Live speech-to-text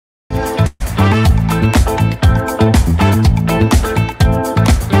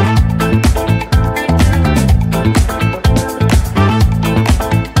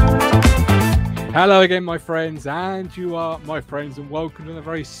Hello again, my friends, and you are my friends, and welcome to a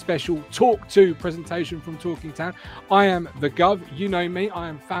very special Talk To presentation from Talking Town. I am the Gov, you know me. I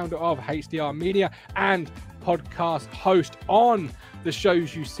am founder of HDR Media and podcast host on the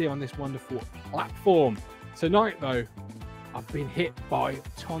shows you see on this wonderful platform. Tonight, though, I've been hit by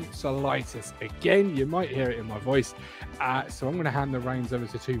tonsillitis again. You might hear it in my voice. So I'm going to hand the reins over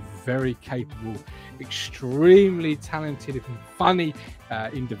to two very capable, extremely talented and funny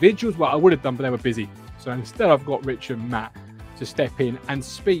individuals. Well, I would have done, but they were busy. So instead, I've got Rich and Matt to step in and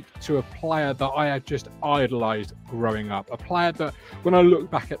speak to a player that I had just idolized growing up. A player that, when I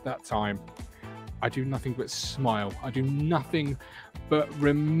look back at that time, I do nothing but smile. I do nothing but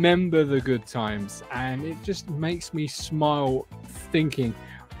remember the good times. And it just makes me smile thinking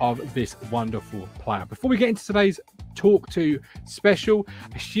of this wonderful player. Before we get into today's Talk To special,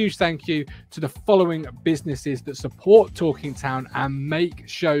 a huge thank you to the following businesses that support Talking Town and make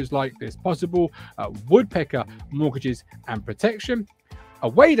shows like this possible: Woodpecker Mortgages and Protection,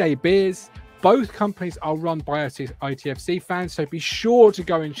 Away Day Beers. Both companies are run by ITFC fans, so be sure to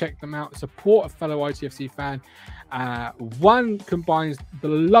go and check them out. Support a fellow ITFC fan. One combines the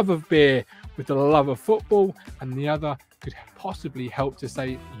love of beer with the love of football, and the other could possibly help to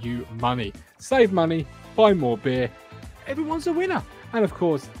save you money. Save money, buy more beer. Everyone's a winner. And of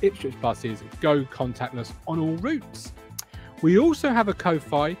course, Ipswich buses go contactless on all routes. We also have a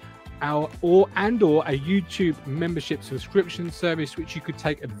Ko-Fi or a YouTube membership subscription service which you could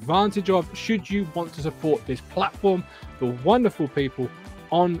take advantage of should you want to support this platform. The wonderful people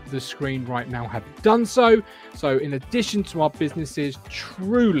on the screen right now have done so. So in addition to our businesses,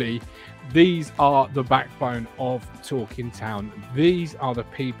 truly these are the backbone of Talking Town. These are the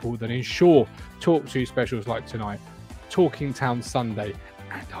people that ensure Talk To specials like tonight, Talking Town Sunday,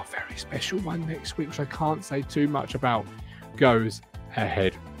 and our very special one next week, which I can't say too much about, goes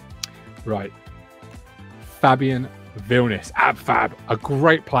ahead. Right. Fabian Wilnis, AB Fab, a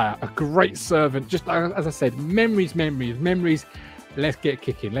great player, a great servant. Just as I said, memories. Let's get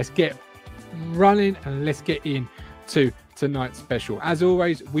kicking. Let's get running and let's get into tonight's special. As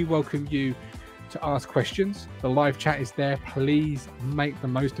always, we welcome you to ask questions. The live chat is there. Please make the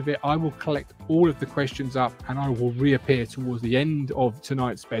most of it. I will collect all of the questions up and I will reappear towards the end of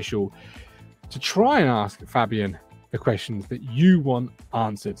tonight's special to try and ask Fabian the questions that you want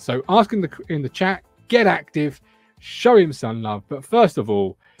answered. So ask in the chat, get active, show him some love. But first of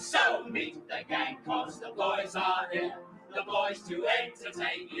all, so meet the gang, cause the boys are here, the boys to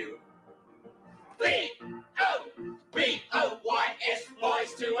entertain you. B-O-B-O-Y-S,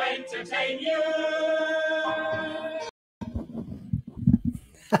 boys to entertain you.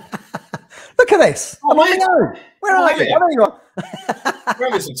 Look at this. Oh, Where are you? I know you are. We're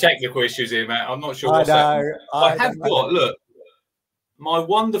having some technical issues here, Matt. I'm not sure what's happening. I have got, look, my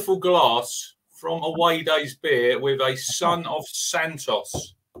wonderful glass from Away Days Beer with a Son of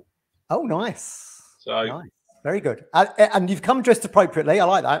Santos. Oh, nice. So nice. Very good. And you've come dressed appropriately. I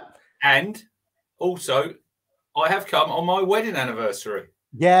like that. And also, I have come on my wedding anniversary.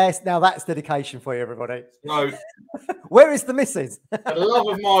 Yes, now that's dedication for you, everybody. So, where is the missus? the love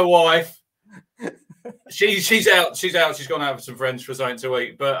of my wife. She's out. She's gone out with some friends for something to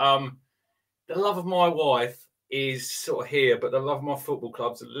eat. But the love of my wife is sort of here, but the love of my football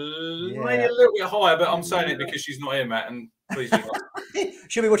club's maybe a little bit higher. But I'm saying it because she's not here, Matt. And please do not.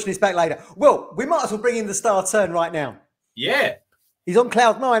 She'll be watching this back later. Well, we might as well bring in the star turn right now. Yeah, he's on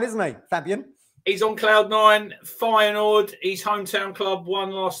cloud 9, isn't he, Fabian? He's on cloud 9. Feyenoord, his hometown club,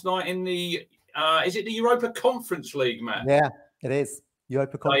 won last night in the is it the Europa Conference League, Matt? Yeah, it is.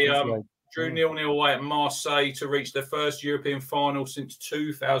 Europa Conference League. Drew 0-0 away at Marseille to reach their first European final since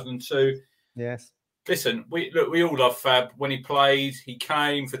 2002. Yes. Listen, we all love Fab. When he played, he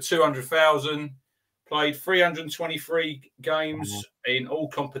came for 200,000, played 323 games in all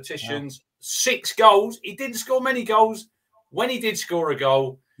competitions, 6 goals. He didn't score many goals. When he did score a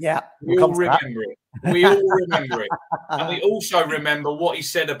goal, we all remember it. We all remember it. And we also remember what he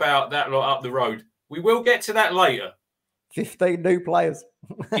said about that lot up the road. We will get to that later. 15 new players.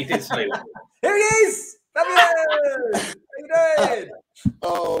 He did say that. Here he is! Fabian! How you doing?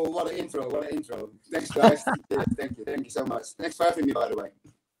 Oh, what an intro. What an intro. Thanks, guys. Thank you so much. Thanks for having me, by the way.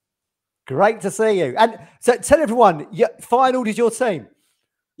 Great to see you. And so tell everyone, Feyenoord is your team.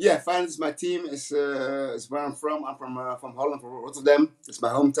 Yeah, Feyenoord is my team. It's where I'm from. I'm from Holland, from Rotterdam. It's my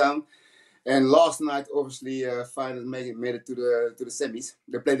hometown. And last night, obviously, Feyenoord made it to the semis.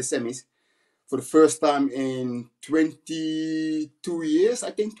 They played the semis for the first time in 22 years,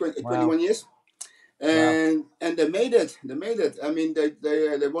 I think, 21 years. And they made it. They made it. I mean,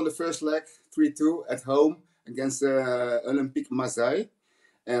 they won the first leg 3-2 at home against Olympique Marseille.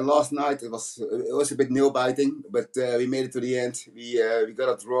 And last night it was a bit nail biting, but we made it to the end. We got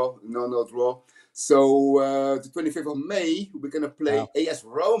a draw, no draw. So the 25th of May we're gonna play AS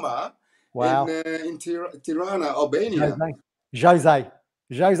Roma in Tirana, Albania. Jose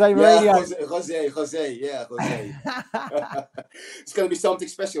Yeah, Mourinho. Jose. Yeah, Jose. It's gonna be something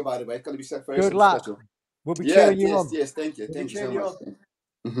special, by the way. It's gonna be very Good luck. special. We'll be cheering you yes, on. yes. Thank you so much.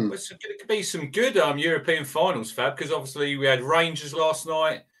 Well, it's going to be some good European finals, Fab, because obviously we had Rangers last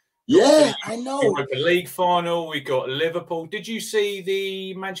night. Yeah, I know. Europa League final. We got Liverpool. Did you see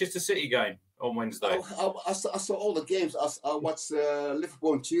the Manchester City game on Wednesday? I saw all the games. I watched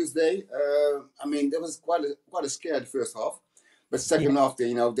Liverpool on Tuesday. I mean, there was quite a scare the first half, but second half,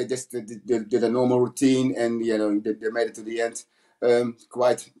 they just did a normal routine, and they made it to the end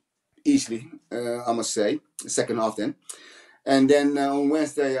quite easily. I must say, the second half then. And then on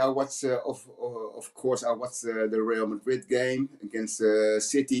Wednesday, I watched, of course, the Real Madrid game against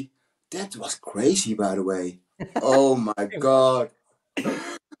City. That was crazy, by the way. Oh my God! I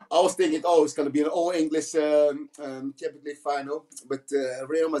was thinking, it's going to be an all-English Champions League final, but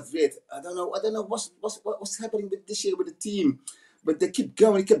Real Madrid, I don't know what's happening with this year with the team, but they kept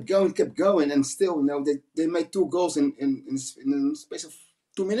going, and still, they made 2 goals in the space of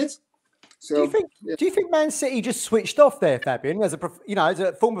 2 minutes. So, do you think Man City just switched off there, Fabian? As a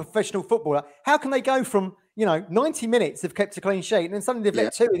former professional footballer, how can they go from 90 minutes they've kept a clean sheet and then suddenly they've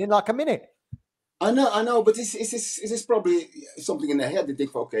let 2 in like a minute? I know, but this is probably something in their head. They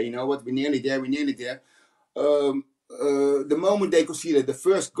think, okay, you know what, we're nearly there. The moment they conceded the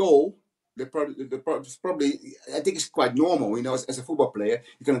first goal, probably, I think it's quite normal. As a football player,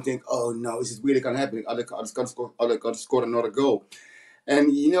 you're gonna think, oh no, is it really gonna happen? Are they gonna score another goal?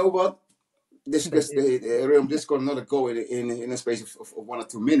 And you know what? Real Madrid scored another goal in a space of 1 or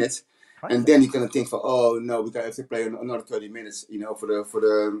 2 minutes, and then you're gonna think, oh no, we have to play another 30 minutes, for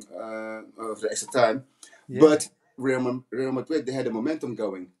the extra time. Yeah. But Real Madrid, they had the momentum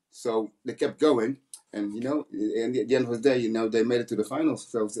going, so they kept going, and and at the end of the day, they made it to the finals.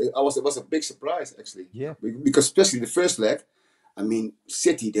 So it was a big surprise actually. Yeah, because especially the first leg. I mean,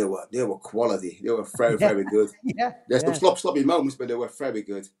 City, they were quality. They were very, very good. There's some sloppy moments, but they were very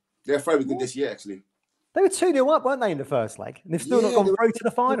good. They're very good this year, actually. They were 2-0 up, weren't they, in the first leg? And they've still not gone through to the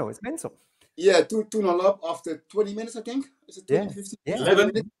final. It's mental. Yeah, 2-0 up after 20 minutes, I think. Is it 20, 15? Yeah.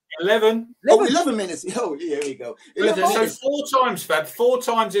 11. Oh, 11 minutes. Oh, here we go. So 4 times, Fab. 4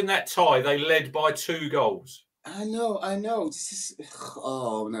 times in that tie, they led by 2 goals. I know. This is...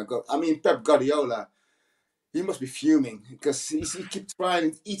 Oh, my God. I mean, Pep Guardiola, he must be fuming because he keeps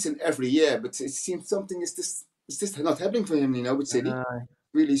trying each and every year, but it seems something is just not happening for him, with City.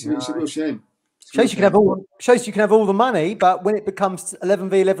 Really, it's a real shame. Shows you can have all the money, but when it becomes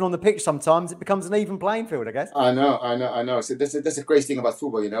 11v11 on the pitch, sometimes it becomes an even playing field, I guess. I know. So that's a crazy thing about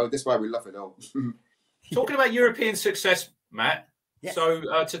football, That's why we love it all. Talking about European success, Matt. Yeah. So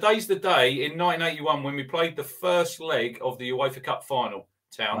today's the day in 1981 when we played the first leg of the UEFA Cup final,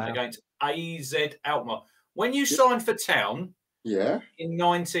 Town against AZ Alkmaar. When you signed for Town, in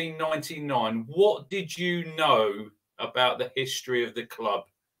 1999, what did you know about the history of the club?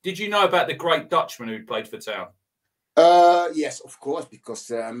 Did you know about the great Dutchman who played for Town? Yes, of course, because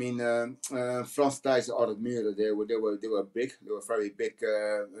Frans Thijs and Arnold Muren, they were big. They were very big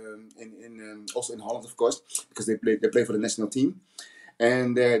also in Holland, of course, because they played for the national team,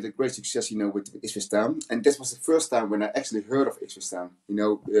 and they had a great success, with Ipswich Town. And this was the first time when I actually heard of Ipswich Town,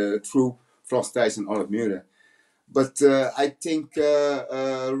 through Frans Thijs and Arnold Muren. But I think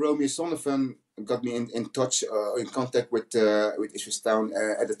Romeo Sonnevan got me in touch, in contact with Ipswich Town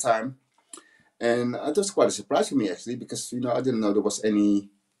at the time. And it was quite a surprise for me, actually, because, I didn't know there was any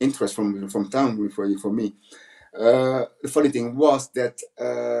interest from Town for me. The funny thing was that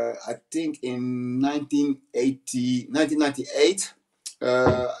I think in 1998,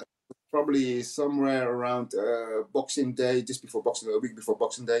 probably somewhere around Boxing Day, a week before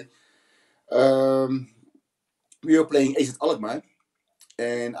Boxing Day, we were playing AZ Alkmaar,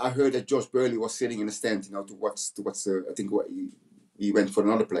 and I heard that Josh Burley was sitting in the stand, to watch. I think he went for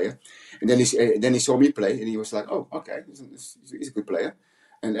another player, and then he saw me play, and he was like, "Oh, okay, he's a good player."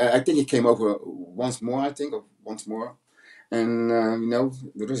 And I think he came over once more, and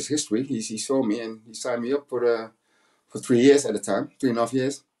the rest is history. He saw me and he signed me up for 3 years at a time, 3.5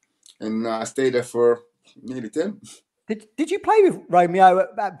 years, and I stayed there for nearly 10. Did you play with Romeo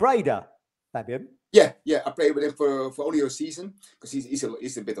at Breda, Fabian? Yeah, I played with him for only a season because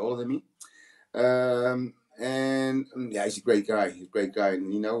he's a bit older than me. And he's a great guy.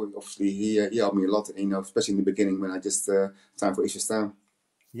 And obviously he helped me a lot. Especially in the beginning when I just signed for Ipswich Town.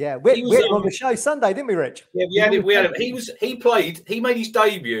 Yeah, we He was, had him on the show Sunday, didn't we, Rich? Yeah, we had him. We had him. He made his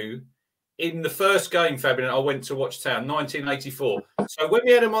debut in the first game, Fabian, I went to watch Town, 1984. So when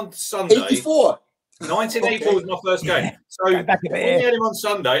we had him on Sunday, 84. 1984 was my first game. Yeah. So when we had him on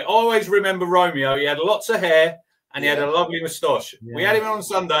Sunday, I always remember Romeo. He had lots of hair and he had a lovely moustache. Yeah. We had him on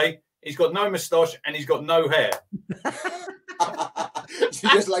Sunday. He's got no moustache and he's got no hair.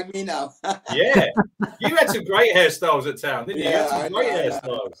 Just like me now. Yeah, you had some great hairstyles at Town, didn't you? You had some great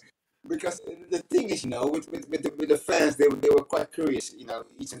hairstyles. Because the thing is, with the fans, they were quite curious,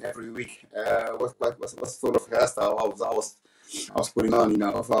 each and every week, what sort of hairstyle I was putting on,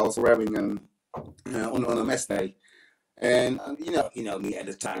 if I was wearing on a match day, and me at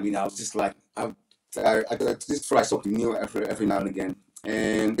the time, I was just like I just try something new every now and again,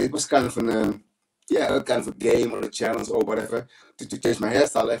 and it was kind of a game or a challenge or whatever to change my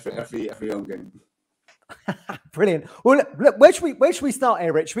hairstyle every home game. Brilliant. Well, look, where should we start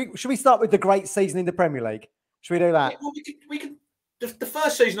here, Rich? Should we start with the great season in the Premier League? Should we do that? Yeah, well, we could. The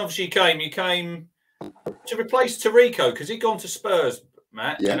first season, obviously, you came to replace Tarico because he'd gone to Spurs,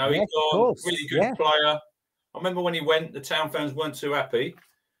 Matt. Yeah. He'd gone really good player. I remember when he went, the Town fans weren't too happy.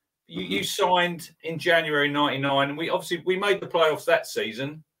 You signed in January '99, and we made the playoffs that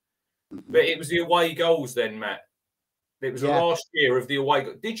season, but it was the away goals then, Matt. It was the last year of the away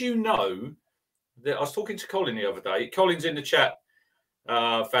goals. Did you know that I was talking to Colin the other day? Colin's in the chat,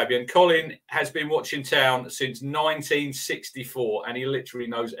 Fabian. Colin has been watching Town since 1964, and he literally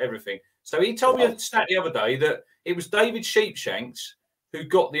knows everything. So he told me a stat the other day that it was David Sheepshanks who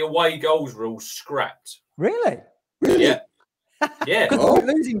got the away goals rule scrapped. Really? Yeah. Yeah. We're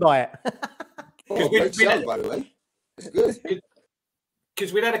losing by it. By the way. It's good.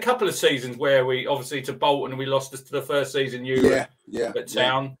 Because we'd had a couple of seasons where we, obviously, to Bolton, we lost to the first season you at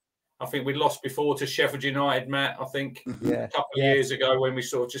Town. I think we lost before to Sheffield United, Matt, I think, a couple of years ago when we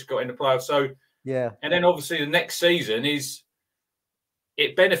sort of just got in the playoffs. So, and then obviously the next season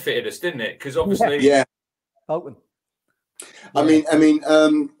it benefited us, didn't it? Because obviously, Bolton. I mean,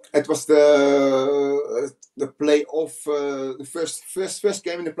 it was the playoff, the first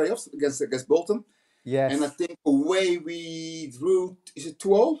game in the playoffs against Bolton. Yes. And I think away we drew. Is it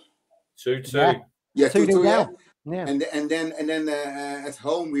 2-0? 2-2. Yeah, 2-2. Yeah. And then at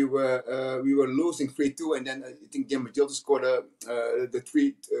home we were losing 3-2, and then I think Jim Matilda scored the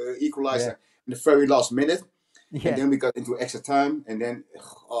 3 equalizer in the very last minute. Yeah. And then we got into extra time, and then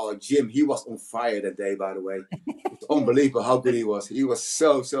Jim, he was on fire that day. By the way, it's unbelievable how good he was. He was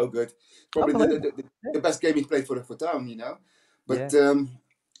so good. Probably the best game he played for Town, But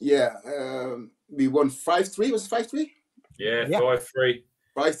we won 5-3. Was it 5-3? Yeah, 5-3.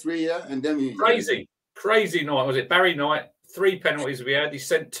 5-3, yeah, and then we crazy night. Was it Barry Knight? 3 penalties we had. He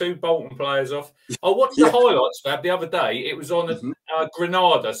sent 2 Bolton players off. I watched the highlights, Fab, the other day. It was on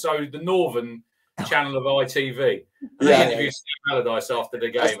Granada, so the northern channel of ITV. And they interviewed Steve Allardyce after the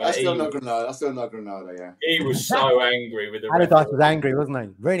game. I still know Granada, yeah. He was so angry with the Allardyce was angry, wasn't he?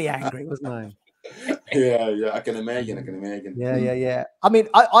 Really angry, wasn't he? Yeah, I can imagine. Yeah. I mean,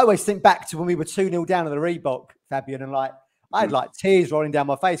 I always think back to when we were 2-0 down at the Reebok, Fabian, and I had tears rolling down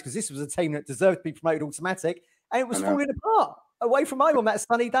my face because this was a team that deserved to be promoted automatic, and it was falling apart away from home on that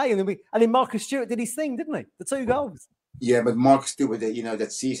sunny day. And then Marcus Stewart did his thing, didn't he? The 2 goals. Yeah, but Marcus Stewart,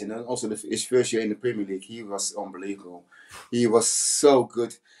 that season, and also his first year in the Premier League, he was unbelievable. He was so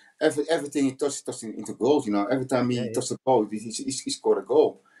good. Everything he touched into goals. Every time he touched the ball, he scored a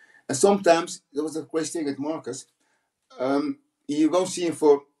goal. And sometimes there was a great thing with Marcus. You won't see him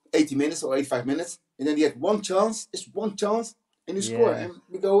for 80 minutes or 85 minutes, and then he had one chance, and he scored, and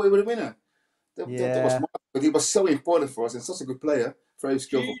we go away with a winner. That was Marcus, but he was so important for us and such a good player, very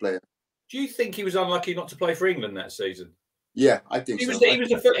skillful player. Do you think he was unlucky not to play for England that season? Yeah, I think he so. He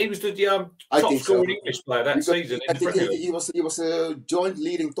was the top scoring English player that season. I think he was a joint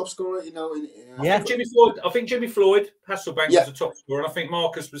leading top scorer. I think Jimmy Floyd Hasselbank was the top scorer, and I think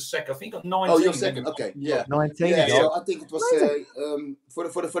Marcus was second. I think he got 19. Oh, you're second. Okay, 19. Yeah, so I think it was for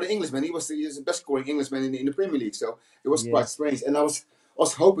the Englishman. He was the best scoring Englishman in the Premier League. So it was quite strange, and I was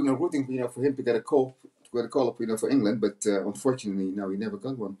hoping and rooting, for him to get a call up, for England, but unfortunately, no, he never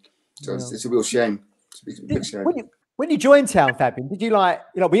got one. So it's a real shame. It's a big shame. When you joined Town, Fabian, did you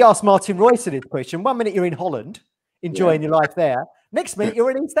we asked Martin Royce this question. 1 minute you're in Holland, enjoying your life there. Next minute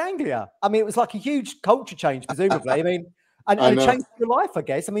you're in East Anglia. I mean, it was like a huge culture change, presumably. I mean, and it changed your life, I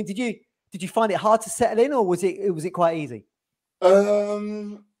guess. I mean, did you find it hard to settle in, or was it quite easy?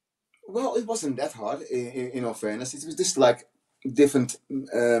 Well, it wasn't that hard, in all fairness. It was just like different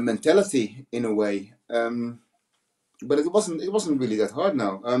mentality in a way. But it wasn't really that hard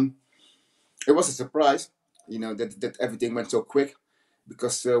now. It was a surprise, that everything went so quick,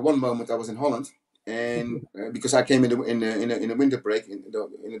 because one moment I was in Holland, and because I came in the winter break, in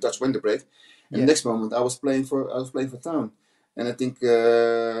the Dutch winter break, and the next moment I was playing for Town, and I think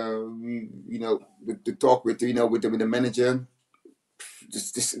the talk with with the manager,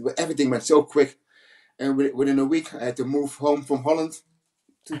 just everything went so quick, and within a week I had to move home from Holland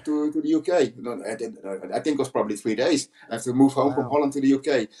to the UK. No, I think it was probably 3 days. I have to move home from Holland to the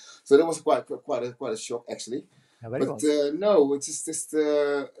UK, so that was quite a shock actually. But no, it's just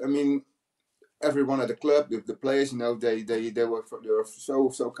I mean, everyone at the club, the players, they were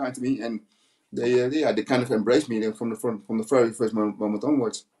so kind to me, and they kind of embraced me from the very first moment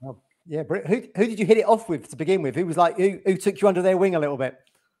onwards. Oh, yeah, who did you hit it off with to begin with? Who was like who took you under their wing a little bit?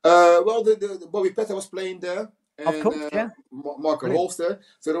 Well, the Bobby Petter was playing there. And, of course, yeah. Marco Holster,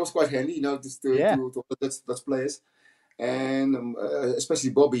 so that was quite handy, just to Dutch players, and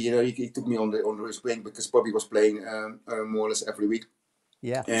especially Bobby. He took me under his wing because Bobby was playing more or less every week.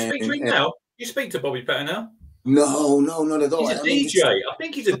 Yeah. You speak to Bobby Petter now? No, not at all. He's a DJ. I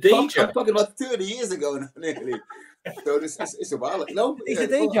think he's a DJ. I'm talking about 30 years ago, nearly. So it's a while. No, he's a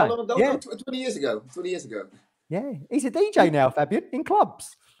DJ. How long ago? Yeah. 20 years ago. 20 years ago. Yeah, he's a DJ now, Fabian, in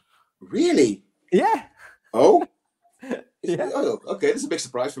clubs. Really? Yeah. Oh. Yeah. Oh, okay. That's a big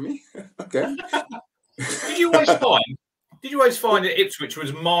surprise for me. Okay. Did you always find that Ipswich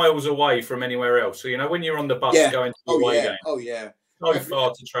was miles away from anywhere else? So when you're on the bus going to the away game. Oh yeah. So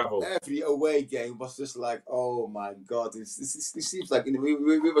far to travel. Every away game was just like, oh my god, this seems like we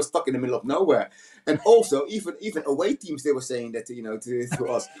were stuck in the middle of nowhere. And also, even away teams, they were saying that to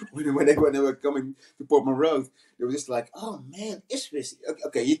us when they were coming to Portman Road, they were just like, oh man, Ipswich.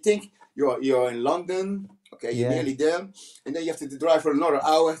 Okay, you think you're in London, okay, you're nearly there, and then you have to drive for another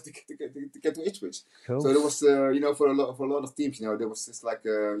hour to get to Ipswich. Cool. So there was for a lot of teams, there was just like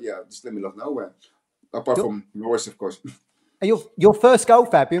just in the middle of nowhere, apart from Norwich, of course. And your first goal,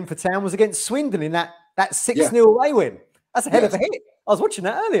 Fabian, for Town was against Swindon in that 6-0 away win. That's a hell of a hit. I was watching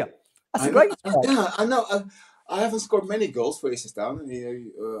that earlier. That's a great strike. Yeah, I know. I haven't scored many goals for Ipswich Town.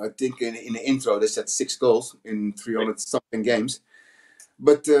 I think in the intro they said 6 goals in 300-something games.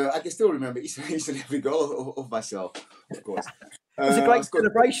 But I can still remember each and every goal of myself, of course. It was a great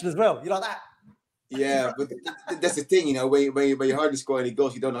celebration as well. You like that? Yeah, but that's the thing, when you hardly score any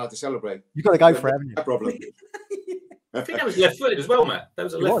goals, you don't know how to celebrate. You've got to go for it, haven't you? No problem. I think that was left-footed as well, Matt. That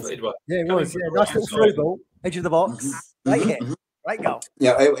was a left-footed one. Yeah, it was. Yeah, nice little through ball, edge of the box. Great hit. Great goal.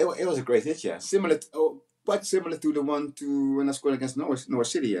 Yeah, it was a great hit, yeah. Quite similar to the one when I scored against Norwich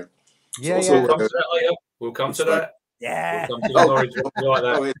City, yeah. Yeah, also, We'll come to that later. We'll come to that. Yeah. We'll come to the Norwich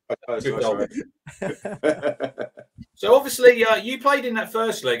like that. So obviously, you played in that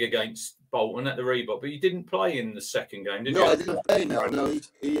first leg against Bolton at the Reebok, but you didn't play in the second game, did you? No, I didn't play. No,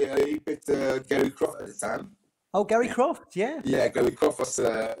 he picked Gary Croft at the time. Oh, Gary Croft, yeah. Yeah, Gary Croft was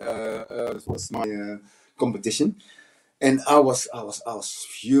my competition, and I was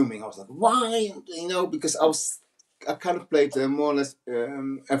fuming. I was like, why? Because I kind of played more or less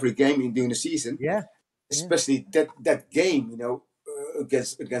every game during the season. Yeah. Especially that game,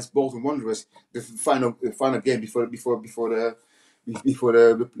 against Bolton Wanderers, the final game before the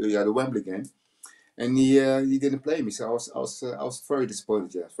Wembley game, and he didn't play me, so I was very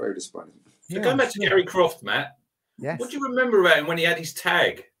disappointed. Yeah, very disappointed. So going back to Gary Croft, Matt. Yes. What do you remember about him when he had his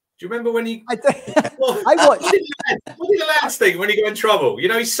tag? Do you remember when he? I watched. What did the lads think when he got in trouble?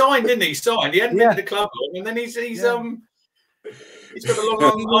 He signed, didn't he? He signed. He hadn't been to the club long, and then he's got a long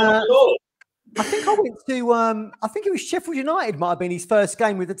on the law. I think I went to I think it was Sheffield United might have been his first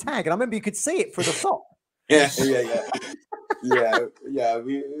game with the tag, and I remember you could see it through the sock. Yeah.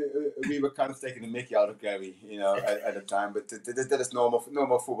 We were kind of taking the mickey out of Gary, at the time, but that is normal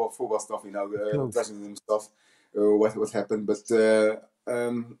football stuff, dressing room stuff. What happened? But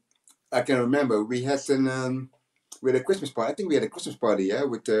I can remember we had a Christmas party. I think we had a Christmas party,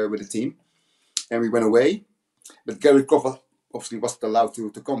 with the team, and we went away. But Gary Croft obviously wasn't allowed to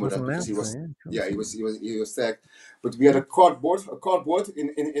come with us because he was tagged. But we had a cardboard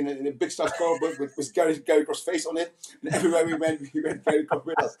in a big size cardboard with Gary Croft's face on it, and everywhere we went Gary Croft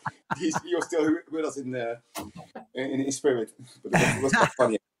with us. He was still with us in spirit, but it was quite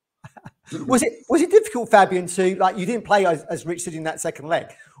funny. Was it difficult, Fabian, to you didn't play as Rich did in that second leg?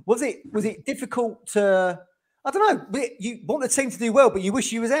 Was it difficult to? I don't know. You want the team to do well, but you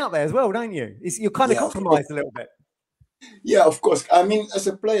wish you was out there as well, don't you? You're kind of compromised a little bit. Yeah, of course. I mean, as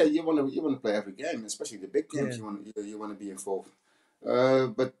a player, you want to play every game, especially the big games. Yeah. You want to be involved.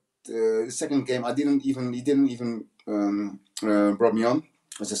 But the second game, he didn't even brought me on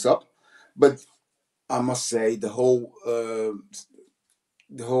as a sub. But I must say, the whole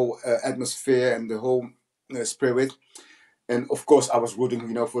atmosphere and the whole spirit and of course I was rooting,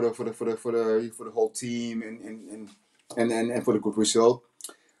 you know, for the whole team and for the good result.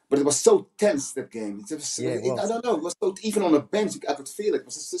 But it was so tense, that game. I don't know. It was so, even on the bench, I could feel it. It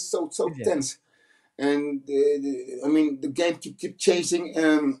was just so tense. And I mean, the game keep changing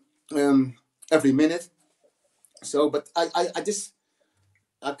every minute. So, but I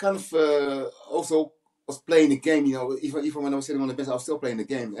kind of also was playing the game. You know, even when I was sitting on the bench, I was still playing the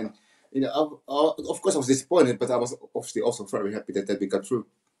game. And you know, of course, I was disappointed, but I was obviously also very happy that we got through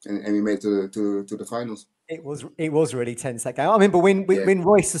and we made to the finals. It was really tense, that game. I remember when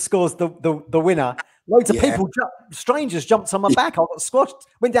Royce scores the winner, loads of people, strangers, jumped on my back. I got squashed,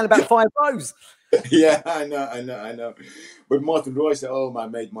 went down about 5 rows. Yeah, I know. But Martin Royce, oh, my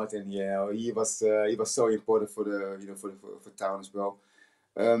mate Martin, yeah, he was so important for the, you know, for Town as well.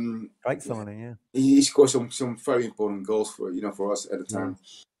 Great signing, yeah. He scored some very important goals for, you know, for us at the time,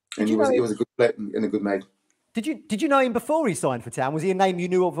 and he was a good player and a good mate. Did you know him before he signed for Town? Was he a name you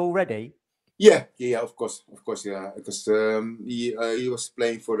knew of already? Yeah, of course, yeah, because he was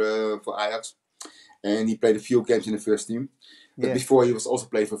playing for Ajax, and he played a few games in the first team. But before, he was also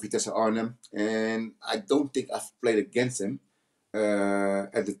playing for Vitesse Arnhem, and I don't think I've played against him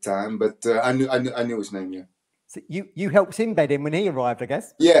at the time, but I knew his name. Yeah. So you helped embed him when he arrived, I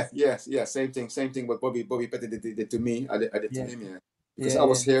guess. Yeah. Same thing. What Bobby Petty did to me, I did to him. Yeah. Because I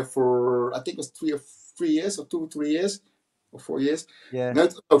was here for, I think it was 3 years or 3 years or 4 years. Yeah. No,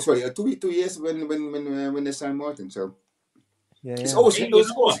 sorry, 2 years when they signed Martin. So it was always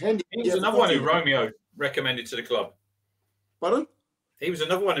handy. He was another one who Romeo recommended to the club. Pardon? He was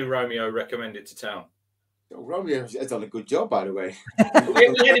another one who Romeo recommended to Town. Oh, Romeo has done a good job, by the way. we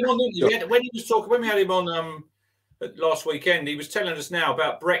had him on, when he was talking, when we had him on last weekend, he was telling us now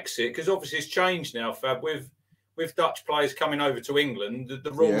about Brexit, because obviously it's changed now, Fab, with Dutch players coming over to England.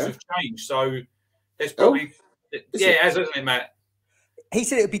 The rules have changed, so there's probably hasn't it, Matt? He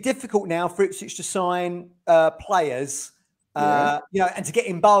said it would be difficult now for Ipswich to sign players, you know, and to get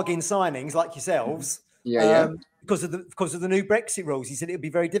in bargain signings like yourselves. Because of the new Brexit rules. He said it would be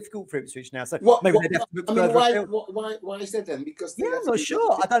very difficult for Ipswich now. So maybe they'd have to look further. Why is that then? Because I'm not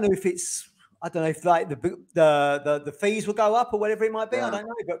sure. I don't know if like the fees will go up or whatever it might be. I don't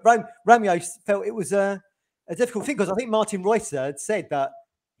know. But Romeo felt it was a difficult thing, because I think Martin Reuter had said that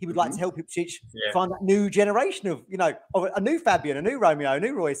he would like to help Ipswich find that new generation of, you know, of a new Fabian, a new Romeo, a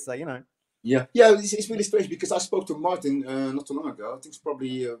new Reuter, you know. Yeah. It's really strange, because I spoke to Martin not too long ago. I think it's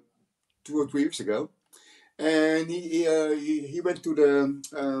probably 2 or 3 weeks ago. And he went to the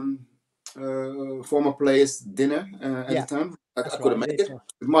former players' dinner at the time. I couldn't make it.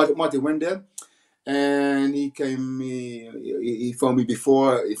 Martin went there, and he came. He phoned me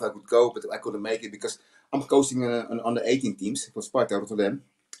before if I could go, but I couldn't make it because I'm coaching on under 18 teams for Sparta Rotterdam,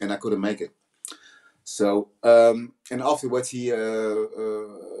 and I couldn't make it. So and afterwards he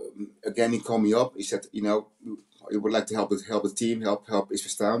again he called me up. He said, you know, he would like to help the team, help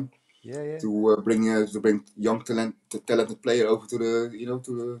Ipswich Town. To bring young talented player over to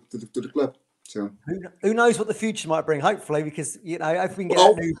the club. So who knows what the future might bring? Hopefully, because you know, if we can get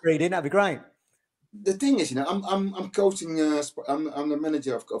that new breed in, that'd be great. The thing is, you know, I'm coaching. I'm the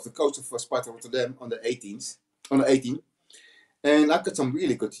manager of the coach of Sparta Rotterdam on the 18, and I've got some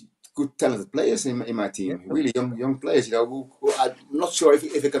really good talented players in my team. Really young players, you know, who I'm not sure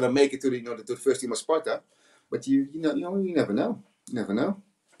if they're gonna make it to the first team of Sparta, but you never know. You never know. You never know.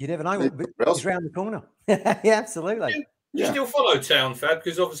 It's around the corner. Yeah, absolutely. You still follow Town, Fab,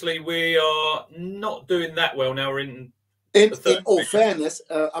 because obviously we are not doing that well now. We're in all fairness,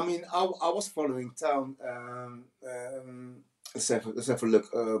 I mean, I was following Town. Let's have a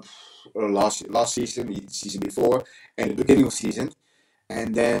look. Last season, the season before, and the beginning of the season,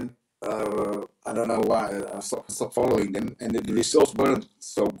 and then I don't know why I stopped following them, and the results weren't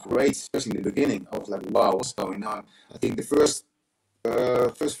so great, especially in the beginning. I was like, wow, what's going on? I think the first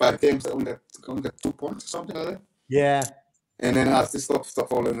 5 games, I only got 2 points or something like that. Yeah. And then I just stopped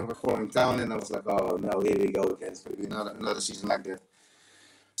following Town, and I was like, oh no, here we go again. It's going to be another season like that.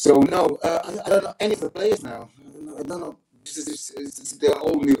 So no, I don't know any of the players now. I don't know. They're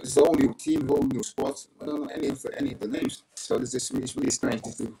all new. It's all new team, all new spots. I don't know any of the names. So this is really strange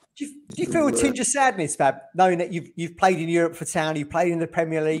to do. Do you feel a tinge of sadness, Fab, knowing that you've played in Europe for Town, you played in the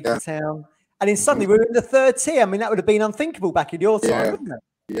Premier League for Town, and then suddenly we're in the 3rd tier? I mean, that would have been unthinkable back in your time, wouldn't it?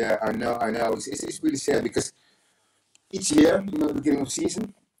 Yeah, I know. It's really sad because each year, you know, the beginning of the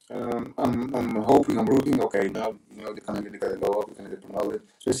season, I'm hoping, I'm rooting. Okay, now you know they're gonna go up, they're gonna get promoted.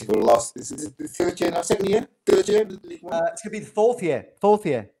 Especially for the last, is it the 3rd year now, 2nd year, 3rd year? It's gonna be the 4th year. 4th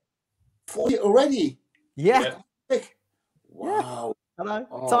year. 4th year already. Yeah. Wow. I know.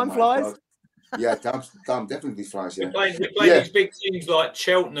 Oh, Time flies. God. Yeah, Tom definitely flies. Yeah, You're playing these big teams like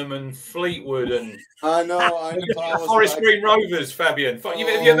Cheltenham and Fleetwood and I know. Forest Green Rovers, Fabian. Have you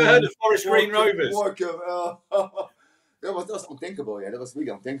ever heard of Forest Green Rovers? That was unthinkable. Yeah, that was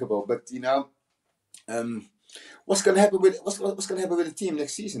really unthinkable. But what's going to happen with the team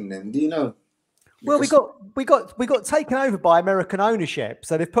next season? Then do you know? Well, we got taken over by American ownership,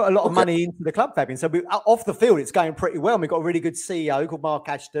 so they've put a lot of money into the club, Fabian. So off the field, it's going pretty well. And we've got a really good CEO called Mark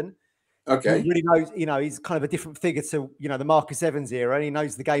Ashton. Okay, he really knows. He's kind of a different figure to the Marcus Evans era, and he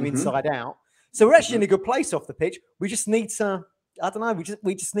knows the game inside out. So we're actually in a good place off the pitch. We just need to, I don't know,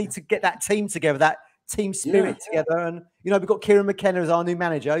 we just need to get that team together, that team spirit together. And we've got Kieran McKenna as our new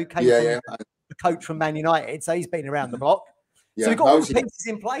manager, who came from the coach from Man United, so he's been around the block. Yeah. So we've got all the pieces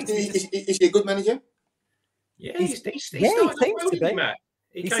in place. Is he a good manager? Yeah, he seems to be.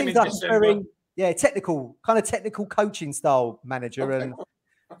 He seems like a very technical coaching style manager. And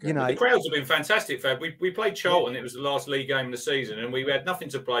the crowds have been fantastic, Fab. We played Charlton. It was the last league game of the season, and we had nothing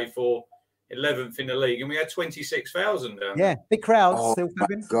to play for. 11th in the league, and we had 26,000 down. Yeah, big crowds. Oh still, my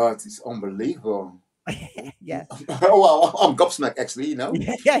God, it's unbelievable. Yeah. Well, I'm gobsmacked, actually.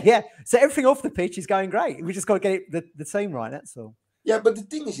 Yeah. So everything off the pitch is going great. We just got to get the team right. That's all. Yeah, but the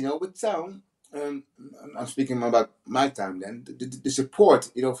thing is, with Town, I'm speaking about my time. Then the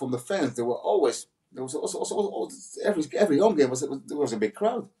support, from the fans, there was also every home game there was a big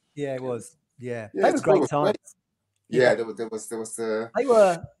crowd. Yeah, it was. Yeah, they were great times. Yeah, there was. They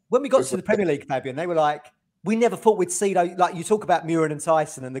were. When we got to the Premier League, Fabian, they were like, we never thought we'd see those. Like you talk about Murin and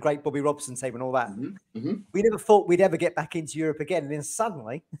Tyson and the great Bobby Robson team and all that. We never thought we'd ever get back into Europe again. And then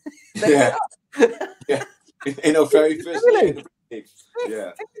suddenly, very first Premier League.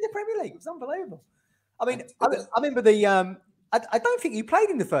 Yeah, the Premier League. It was unbelievable. I mean, I remember the. I don't think you played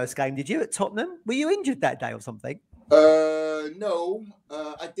in the first game, did you? At Tottenham, were you injured that day or something? No.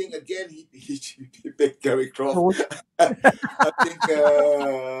 I think again he picked Gary Croft. I think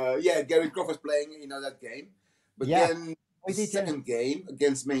Gary Croft was playing that game. But then the second game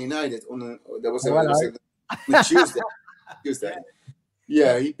against Man United on Tuesday.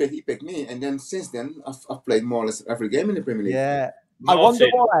 Yeah, he picked me, and then since then I've played more or less every game in the Premier League. Yeah, Martin, I wonder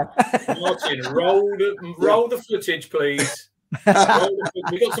why. Martin, roll the footage, please.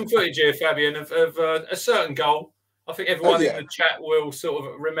 We got some footage here, Fabian, of a certain goal. I think everyone in the chat will sort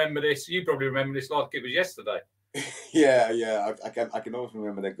of remember this. You probably remember this like it was yesterday. Yeah. I can always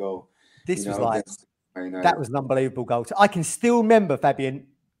remember that goal. This was that was an unbelievable goal. I can still remember Fabian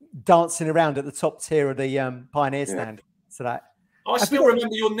dancing around at the top tier of the Pioneer stand. So that I still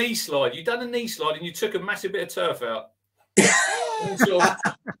remember your knee slide. You done a knee slide and you took a massive bit of turf out.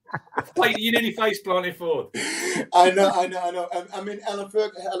 You nearly face planted forward. I know. I mean, Alan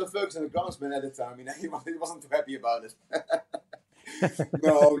Ferguson, the groundsman at the time, he wasn't too happy about it.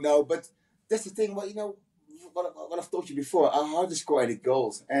 No, but that's the thing. Well, what I've told you before, I hardly score any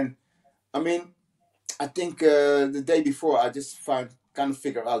goals, and I mean, I think the day before I just kind of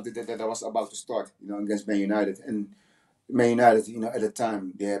figured out that I was about to start, against Man United, and Man United, at the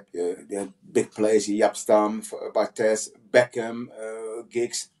time they had big players, Jaap Stam, Barthez, Beckham,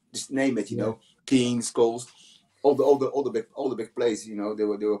 Giggs, just name it, Keane, Scholes, all the big players, they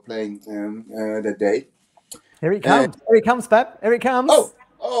were playing that day. Here it comes. Here it comes, Fab. Here it comes.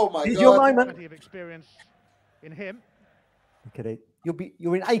 Oh my God! Here's your moment. Plenty of experience in him. Look at it.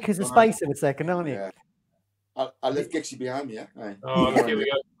 You're in acres of space in a second, aren't you? Yeah. I left Giggsy behind me. Yeah. Oh, here we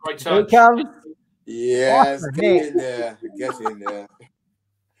go. Great touch. Here it comes. Yes, get in there.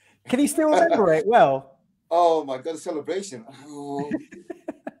 Can you still remember it well? Oh my God, the celebration. Oh.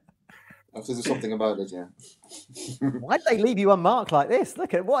 I have to do something about it, yeah. Why'd they leave you unmarked like this?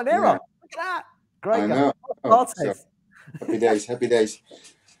 Look at what an error. Yeah. Look at that. Great. I know. So, happy days.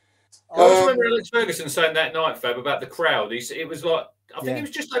 I always remember Alex Ferguson saying that night, Fab, about the crowd. It was like, I think it was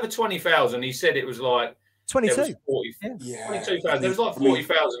just over 20,000. He said it was like 22. 22,000. There was like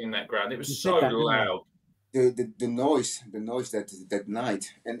 40,000 in that ground. It was so loud. The noise that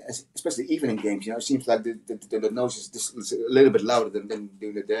night, and especially evening games, it seems like the noise is just a little bit louder than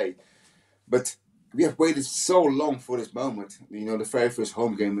during the day. But we have waited so long for this moment. The very first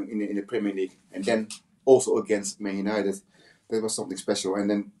home game in the Premier League, and then also against Man United, that was something special. And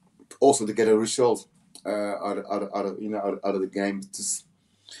then also to get a result out of the game, just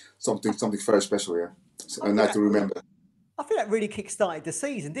something very special. Yeah, a night to remember. I think that really kick-started the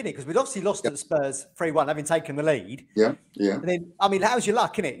season, didn't it? Because we'd obviously lost at Spurs 3-1, having taken the lead. Yeah. And then, I mean, how's your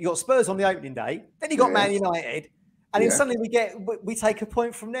luck, innit? You got Spurs on the opening day, then you got Man United, and then suddenly we take a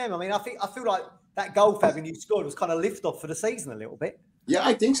point from them. I mean, I feel like that goal, Fabian, you scored was kind of lift off for the season a little bit. Yeah,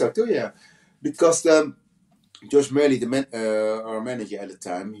 I think so too. Yeah, because George Murley, our manager at the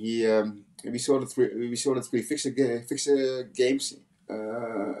time, he we saw the three fixture games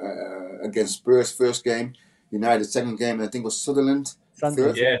against Spurs first game, United second game, and I think it was Sunderland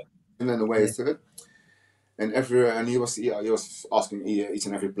third, Yeah. and then away third. And he was asking each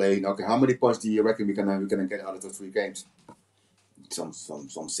and every play, okay, how many points do you reckon we're gonna get out of the 3 games? Some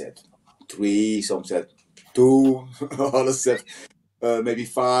said 3, some said 2, others said maybe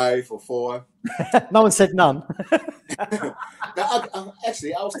 5 or 4. No one said none. Now,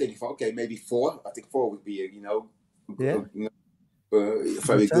 I was thinking, okay, maybe 4. I think 4 would be,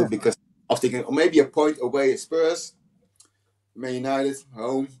 very good, because I was thinking maybe a point away at Spurs, Man United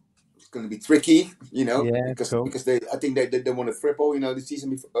home. It's going to be tricky, because I think they won a triple, the season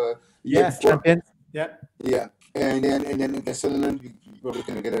before. Champions. Yeah, and then against Sunderland, we're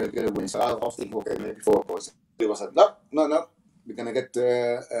probably going to get a win. So I was thinking, okay, maybe 4 points. It was like, no. We're gonna get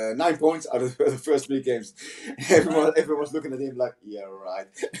 9 points out of the first 3 games. Everyone was looking at him like, yeah, right.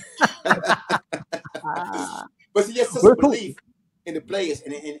 But he has such a belief in the players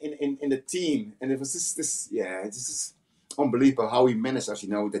and in the team, and it was it's just unbelievable how he managed us,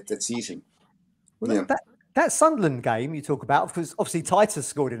 that season. Well, that Sunderland game you talk about, because obviously Titus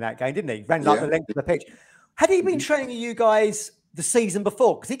scored in that game, didn't he? Ran like the length of the pitch. Had he been training you guys the season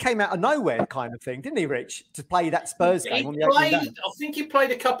before? Because he came out of nowhere, kind of thing, didn't he, Rich, to play that Spurs game on the opening day? I think he played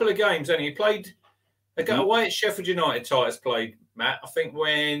a couple of games, and he played away at Sheffield United. Titus played, Matt. I think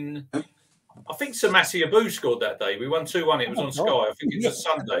Samasi Abu scored that day. We won 2-1. It was on Sky. I think it was a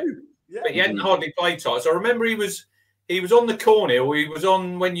Sunday. Yeah. But he hadn't hardly played Titus. I remember he was on the corner, or he was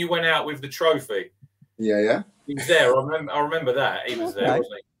on when you went out with the trophy. Yeah. He was there. I remember that. He was there, wasn't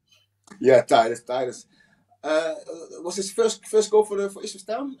he? Yeah, Titus. Was his first goal for Ipswich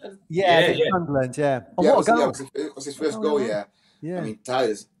Town? Yeah. Sunderland, yeah. What a goal! It was his first goal. Yeah. I mean,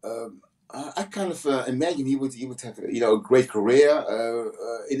 Titus. I kind of imagine he would have a great career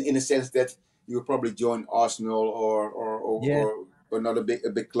in a sense that he would probably join Arsenal or another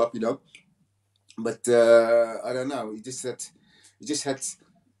big club, But I don't know. He just had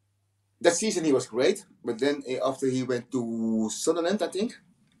that season. He was great, but then after he went to Sunderland, I think.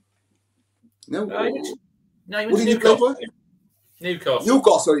 No, he went to Newcastle.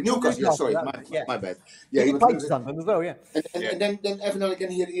 Newcastle. Yeah, sorry, my bad. Yeah, he played Sunderland as well. Yeah, and then every now and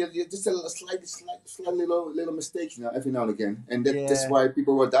again he just a slight little mistake, every now and again, and that's why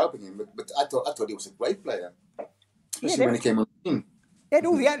people were doubting him. But I thought he was a great player, especially when he came on the team. He had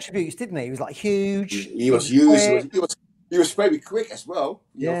all the attributes, didn't he? He was like huge. He was huge. He was very quick as well.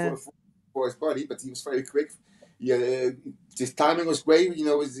 For his body, but he was very quick. Yeah, his timing was great. He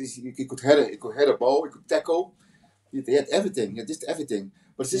could head a ball. He could tackle. He had everything. He had just everything.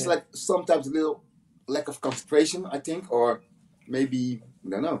 But it's just like sometimes a little lack of concentration, I think, or maybe I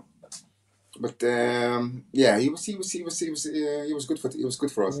don't know. But he was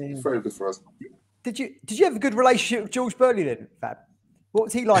good for us. Yeah. Very good for us. Did you have a good relationship with George Burley then, Fab? What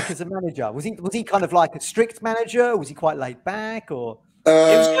was he like as a manager? Was he kind of like a strict manager? Or was he quite laid back, or?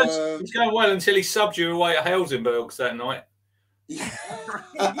 It was going well until he subbed you away at Helsingborg that night.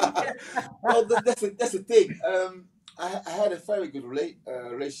 Well, that's the thing. I had a very good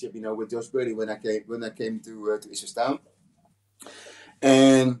relationship, with George Burley when I came to Ipswich Town.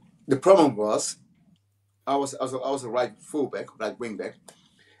 And the problem was, I was a right wing back,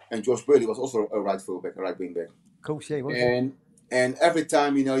 and George Burley was also a right wing back. Cool, he was. And every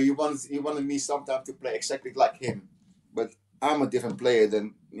time, he wanted me sometimes to play exactly like him, but I'm a different player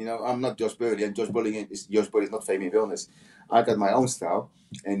than, I'm not Josh Burley, and Josh Burley is not Fabian Wilnis. I got my own style,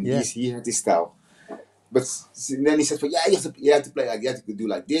 and he had his style. But then he said, well, you have to play like, you have to do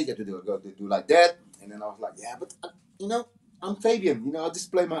like this, you have to do like that. And then I was like, but I'm Fabian, I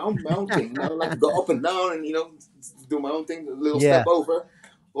just play my own thing. I like to go up and down and, do my own thing, a little step over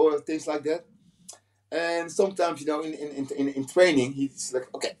or things like that. And sometimes, in training, he's like,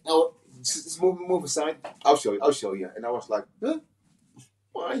 okay, now just move aside. I'll show you. And I was like, huh?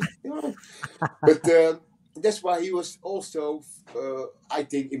 Why? But that's why he was also, I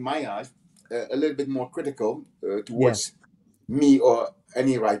think, in my eyes, a little bit more critical towards me or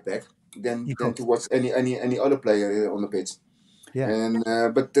any right back than towards any other player on the pitch. Yeah. And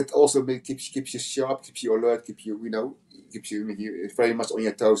but that also keeps you sharp, keeps you alert, keeps you very much on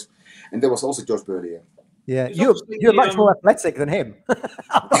your toes. And that was also Josh Burley. Yeah, you're much more athletic than him. He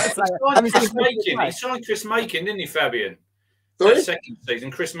signed Chris Makin, didn't he, Fabian? Sorry? That second season,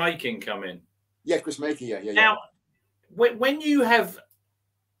 Chris Makin come in. Yeah, Chris Makin. Yeah. Now, when you have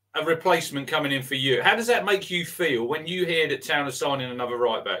a replacement coming in for you, how does that make you feel when you hear that Town are signing another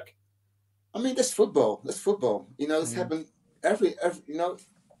right back? I mean, that's football. It's happened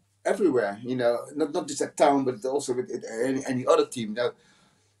everywhere. Not just at Town, but also with any other team.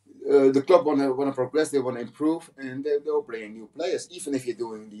 the club wanna progress, they wanna improve, and they'll bring in new players. Even if you're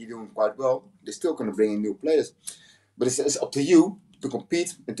doing quite well, they're still gonna bring in new players. But it's up to you to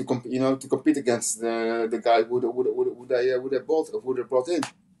compete and to compete against the guy who they brought in.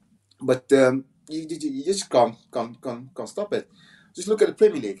 But you just can't stop it. Just look at the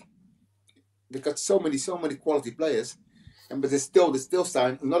Premier League. They've got so many quality players, but they still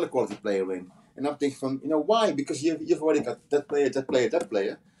sign another quality player in. And I'm thinking why? Because you've already got that player,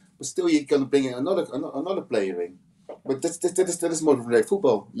 but still you're gonna bring in another player in. But that is modern day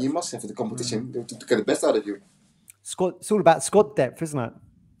football. You must have the competition to get the best out of you. It's all about squad depth, isn't it?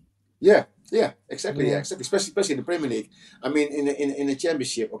 Yeah, exactly. Yeah, exactly. Especially in the Premier League. I mean, in the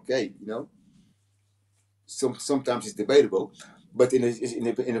Championship, okay, sometimes it's debatable, but in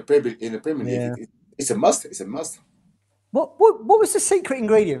the Premier League, it's a must. It's a must. What was the secret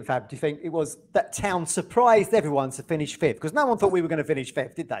ingredient, Fab? Do you think it was that Town surprised everyone to finish 5th? Because no one thought we were going to finish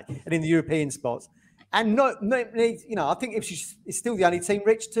 5th, did they? And in the European spots, and I think Ipswich is still the only team,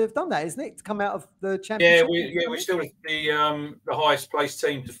 Rich, to have done that, isn't it? To come out of the Championship. We're still the highest placed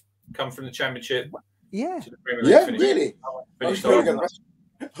team to come from the Championship. Yeah. To the Premier League, Really.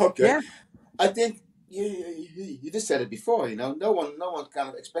 Okay. Yeah. I think you just said it before. No one kind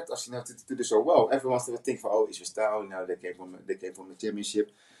of expects us, to do so well. Everyone still think for Ipswich Town. They came from the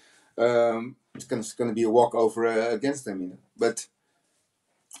Championship. It's gonna be a walkover against them. But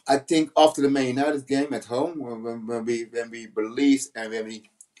I think after the Man United game at home, when we believed and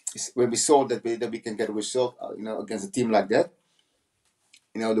when we saw that we can get a result, against a team like that,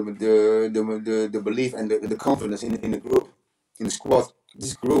 the belief and the confidence in the group, in the squad,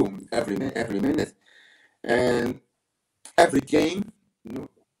 just grew every minute, and every game.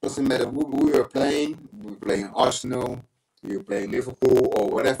 Doesn't matter who we were playing. We were playing Arsenal, we were playing Liverpool or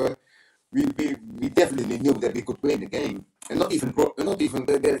whatever. We definitely knew that we could win the game, and not even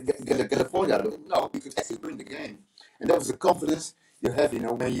get a point out of it. No, we could actually win the game, and that was the confidence you have,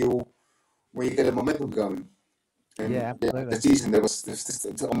 when you get a momentum going. And absolutely. The season there was just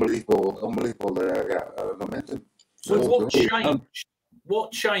unbelievable momentum. So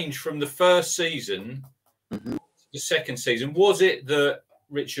what changed from the first season to the second season? Was it that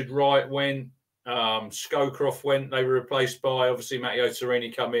Richard Wright went, Scowcroft went, they were replaced by obviously Matteo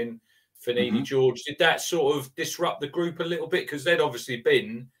Torrini come in, Finidi George? Did that sort of disrupt the group a little bit? Because they'd obviously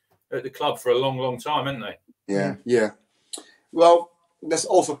been at the club for a long time, hadn't they? Yeah. Well, that's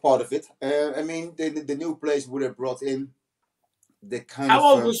also part of it. I mean, the new players would have brought in the kind How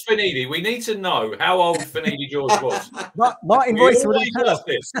old was Finidi? We need to know how old Finidi George was. Martin Royce would tell us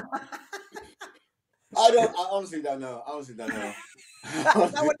this. I honestly don't know.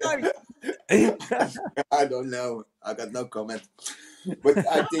 No one knows. I don't know. I got no comment. But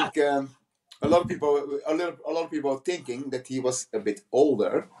I think a lot of people are thinking that he was a bit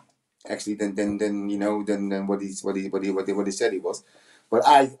older, actually, than what he said he was. But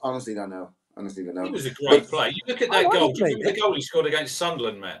I honestly don't know. He was a great player. You look at that goal. Do you remember the goal he scored against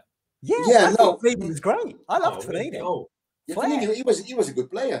Sunderland, Matt? Yeah. No, he was great. I loved Finidi. He was a good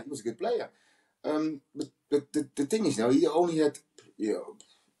player. But the thing is, he only had,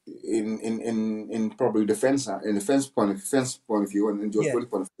 in probably defense point of view and George Willis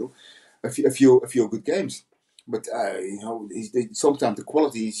point of view, a few good games. But sometimes the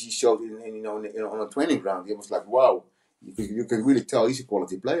quality he showed on a training ground, it was like, wow, you can really tell he's a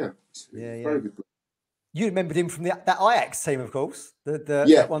quality player. Very good player. You remembered him from that Ajax team, of course.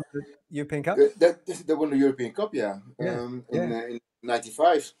 That won the European Cup. They won the European Cup, in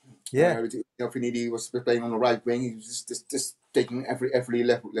 '95. Finidi was playing on the right wing. He was just taking every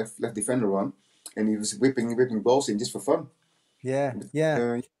left defender on, and he was whipping balls in just for fun. I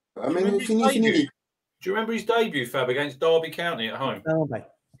mean, Finidi. Do you remember his debut, Fab, against Derby County at home? Derby.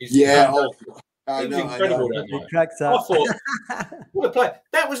 I know. Incredible that night. I thought, what a play!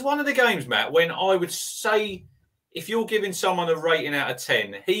 That was one of the games, Matt, when I would say, if you're giving someone a rating out of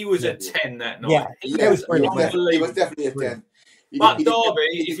 10, he was a 10 that night. He was definitely a 10. But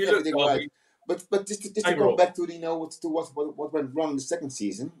Derby, if you look at Derby, but just to go back to what went wrong in the second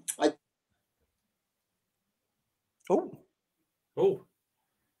season,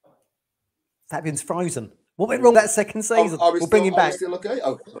 Fabian's frozen. What went wrong that second season? We'll bring him back. Still okay?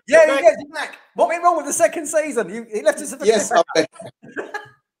 Oh. Yeah, he's back. What went wrong with the second season? He left us at the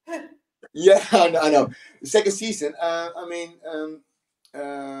I know. The second season,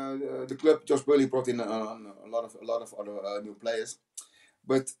 the club just really brought in a lot of other new players,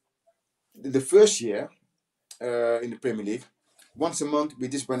 but the first year in the Premier League, once a month we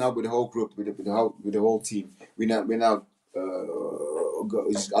just went out with the whole group, with the whole team. We now go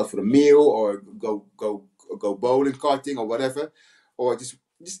just out for a meal or go bowling, karting or whatever, or just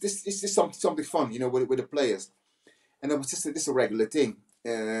this is something fun, you know, with the players, and it was just a regular thing,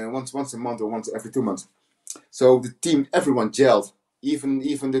 once a month or once every 2 months. So the team, everyone gelled, even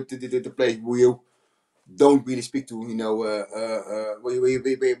the players who you don't really speak to, you know, where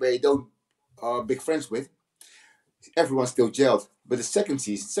you don't are big friends with. Everyone still gelled, but the second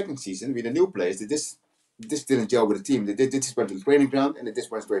season with the new players, this didn't gel with the team. They just went to the training ground and they just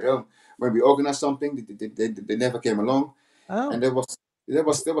went straight home. When we organized something, they never came along, and that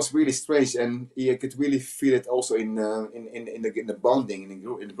was really strange. And you could really feel it also in the bonding,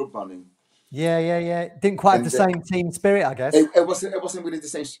 in the group bonding. Yeah. Didn't quite have the same team spirit, I guess. It wasn't really the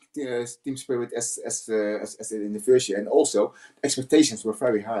same team spirit as in the first year, and also expectations were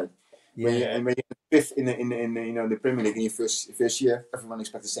very high. Yeah. When you're fifth in the Premier League in your first year, everyone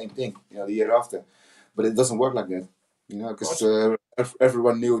expects the same thing, you know, the year after, but it doesn't work like that, you know, because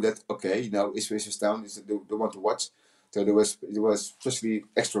everyone knew that, okay, you know, Ipswich Town is the one to watch, so there was especially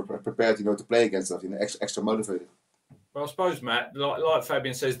extra prepared, you know, to play against us, you know, extra motivated. Well, I suppose, Matt, like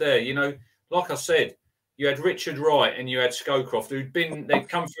Fabian says there, you know, like I said, you had Richard Wright and you had Scowcroft, they'd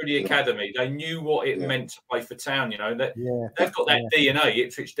come through the academy. They knew what it meant to play for Town, you know. They've got that DNA,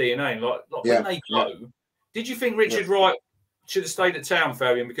 Ipswich DNA. Like when they go, did you think Richard Wright should have stayed at Town,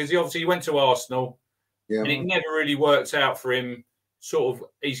 Fabian? Because he went to Arsenal and it never really worked out for him, sort of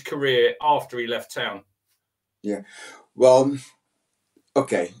his career after he left Town. Yeah. Well,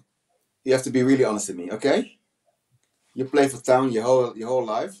 okay. You have to be really honest with me, okay? You play for Town your whole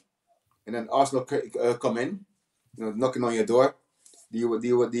life. And then Arsenal come in, you know, knocking on your door. Do you want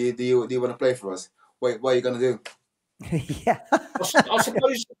to play for us? What are you gonna do? Yeah, I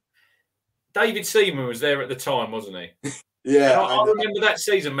suppose David Seaman was there at the time, wasn't he? Yeah, I remember that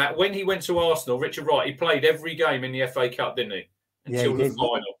season, Matt, when he went to Arsenal. Richard Wright, he played every game in the FA Cup, didn't he? Until the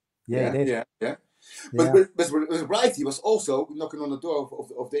final. Yeah, he did. Yeah. But with Wright, he was also knocking on the door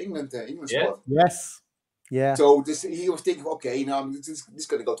of the England squad. Yes. Yeah. So he was thinking, okay, you know, I'm just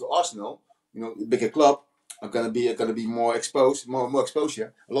going to go to Arsenal, you know, bigger club. I'm going to be more exposed, more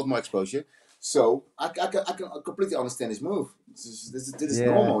exposure, a lot more exposure. So I can completely understand his move. This is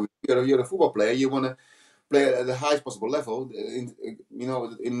normal. You're a football player. You want to play at the highest possible level. In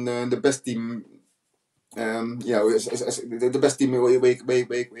the best team. The best team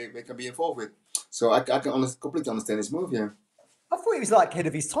we can be involved with. So I can completely understand his move. Yeah. I thought he was like ahead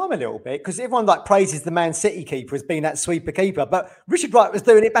of his time a little bit because everyone like praises the Man City keeper as being that sweeper keeper, but Richard Wright was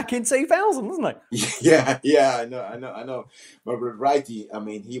doing it back in 2000, wasn't he? Yeah, I know. But with Wrighty, I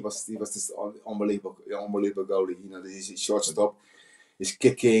mean, he was this unbelievable goalie. You know, his shortstop, his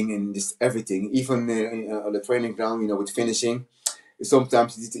kicking, and just everything. Even on the training ground, you know, with finishing.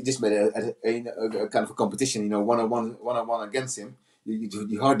 Sometimes he just made a kind of a competition. You know, one on one against him.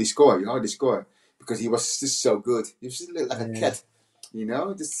 You hardly score. Because he was just so good. He was just like a cat, you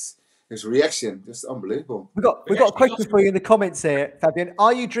know. Just his reaction, just unbelievable. We got a question for you in the comments here, Fabian.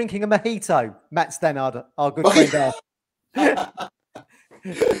 Are you drinking a mojito? Matt Stannard, our good friend there.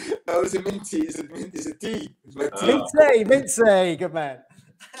 No, it's a mint tea. It's a tea. Mint tea. Good man.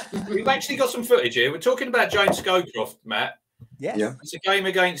 We've actually got some footage here. We're talking about James Scowcroft, Matt. Yes. Yeah. It's a game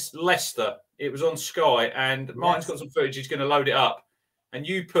against Leicester. It was on Sky, and Martin's got some footage. He's going to load it up. And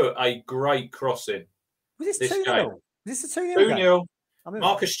you put a great cross in. Was this 2-0? Was this a 2-0? 2-0.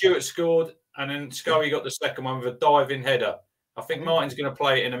 Marcus Stewart scored, and then Scully got the second one with a diving header. I think Martin's going to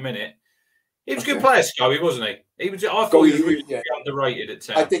play it in a minute. He was a good player, Scully, wasn't he? I thought he was really underrated at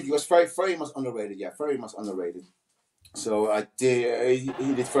 10. I think he was very much underrated. Yeah, very much underrated. So he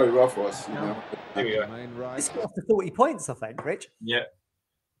did very well for us. You know. Here we go. This got up to 40 points, I think, Rich. Yeah.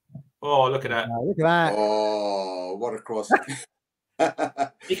 Oh, look at that. Look at that. Oh, what a cross.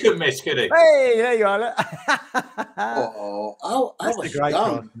 He couldn't miss, could he? Hey, there you are. Look. I was great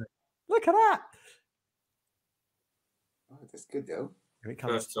down. cross. Look at that. Oh, that's good though. Here it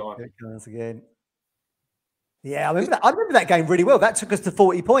comes. First time. Here it comes again. Yeah, I remember that game really well. That took us to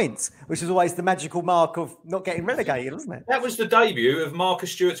 40 points, which was always the magical mark of not getting relegated, wasn't it? That was the debut of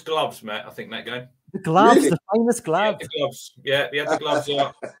Marcus Stewart's gloves, Matt, I think, that game. The gloves, Really? the famous gloves. Yeah, the gloves. Yeah, he had the gloves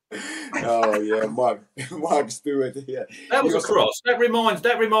out. Oh yeah, Mark Stewart. Yeah, That was a cross. That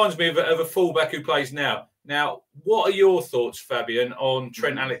reminds me of a fullback who plays now. Now, what are your thoughts, Fabian, on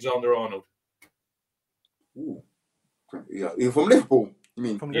Trent Alexander-Arnold? Ooh. Yeah, you're from Liverpool. You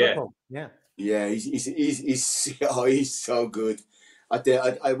mean? From Liverpool, yeah. Yeah, he's so good. I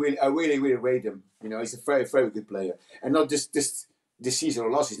really rate him. You know, he's a very good player, and not just this season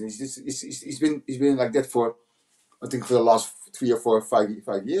or last season. He's been like that for, I think, for the last 3 or 4 or 5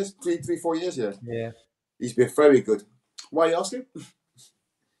 years, 4 years. Yeah. Yeah. He's been very good. Why are you asking?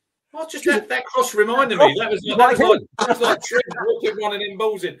 Oh, just that cross reminded me. That was like Trent walking one of them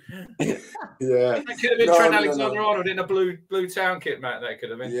balls in. Yeah, That could have been Trent Alexander-Arnold in a blue town kit, Matt. That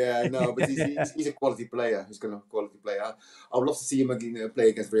could have been. Yeah, no, but he's a quality player. He's going to quality player. I would love to see him again play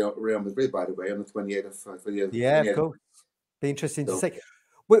against Real Madrid, by the way, on the 28th of. Yeah, cool. Be interesting to see.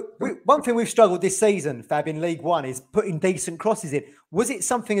 One thing we've struggled this season, Fab, in League One, is putting decent crosses in. Was it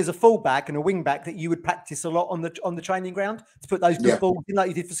something as a fullback and a wing back that you would practice a lot on the training ground to put those good balls in like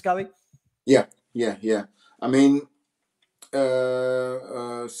you did for Scully? Yeah. I mean,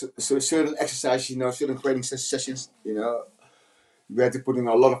 so certain exercises, certain training sessions, we had to put in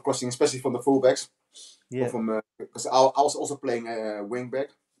a lot of crossing, especially from the fullbacks. Yeah. Because I was also playing wing back.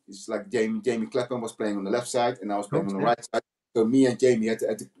 It's like Jamie Clapham was playing on the left side, and I was playing on the right side. So me and Jamie had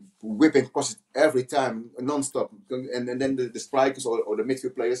to whip and cross it every time, non-stop. And then the strikers or the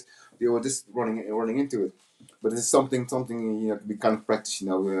midfield players, they were just running into it. But it's something we kind of practice,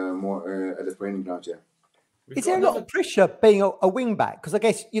 more at the training ground. Yeah. Is there a lot of pressure being a wing back? Because I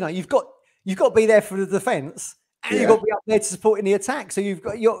guess you've got to be there for the defence, and you've got to be up there to support in the attack. So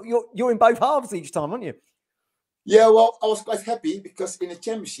you're in both halves each time, aren't you? Yeah, well, I was quite happy because in the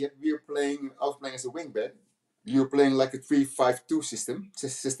championship I was playing as a wing back. We were playing like a 3-5-2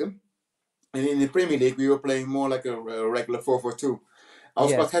 system, and in the Premier League we were playing more like a regular 4-4-2. I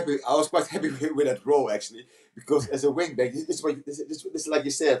was quite happy. I was quite happy with that role actually, because as a wing back, this like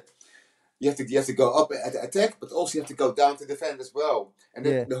you said, you have to go up at the attack, but also you have to go down to defend as well. And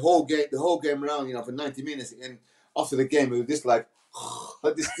then the whole game around, for 90 minutes, and after the game, it was just like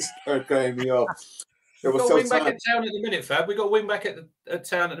this started crying me up. We've got a wing back at Town at the minute, Fab. We've got a wing back at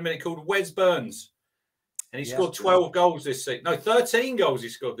Town at the minute called Wes Burns. And he scored 12 goals this season. No, 13 goals he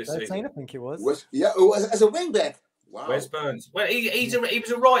scored this season. 13, I think it was. As a wing back. Wow. Wes Burns. Well, he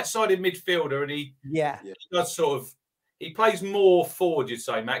was a right-sided midfielder, and he does sort of. He plays more forward, you'd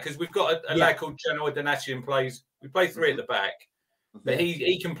say, Matt, because we've got a lad called Genoa Donatian we play three at the back, but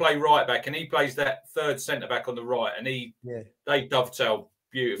he can play right back, and he plays that third centre back on the right, and they dovetail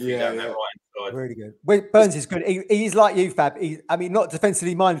beautifully down that right side. Really good. Well, Burns is good. He's like you, Fab. I mean, not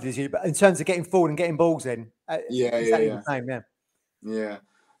defensively minded as you, but in terms of getting forward and getting balls in, exactly the same. Yeah.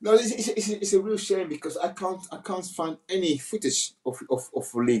 No, it's a real shame because I can't find any footage of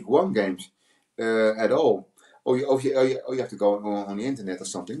League One games at all. Or you have to go on the internet or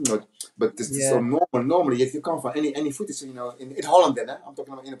something. But so normally you can't find any footage. In Holland, then I'm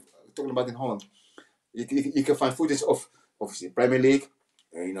talking about in Holland. You can find footage of obviously Premier League,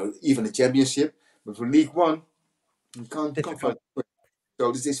 even the Championship. But for League One, you can't find.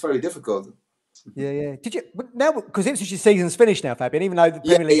 So this is very difficult. Yeah. Did you now because Ipswich's season's finished now, Fabian? Even though the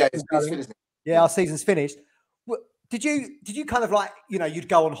Premier League is finished. Our season's finished. Did you kind of like, you'd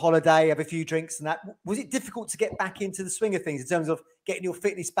go on holiday, have a few drinks and that? Was it difficult to get back into the swing of things in terms of getting your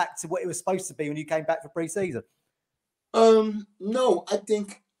fitness back to what it was supposed to be when you came back for pre-season? No, I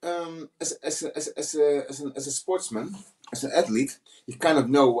think as a sportsman, as an athlete, you kind of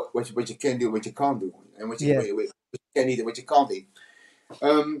know what you can do, what you can't do, and what you can eat and what you can't eat.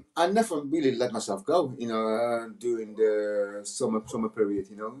 I never really let myself go, during the summer period,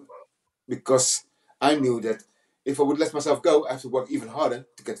 because I knew that if I would let myself go, I have to work even harder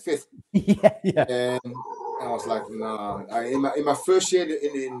to get fit. And I was like, no. In my first year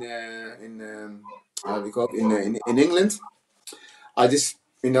in England, I just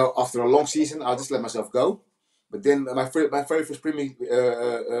after a long season, I just let myself go. But then my very first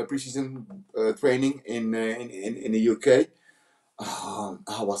pre-season training in the UK,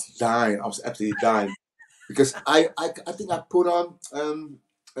 I was dying. I was absolutely dying because I think I put on.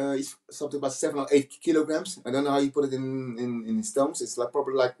 It's something about 7 or 8 kilograms. I don't know how you put it in stones. It's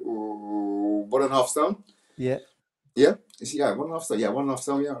probably 1.5 stone. Yeah. 1.5 stone. 1.5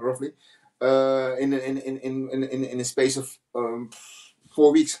 stone. Yeah, roughly. In a space of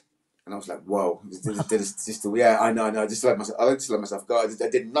 4 weeks, and I was like, "Whoa, this is just I know. I just let myself go. I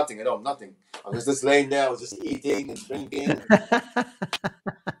did nothing at all. Nothing. I was just laying there. I was just eating and drinking.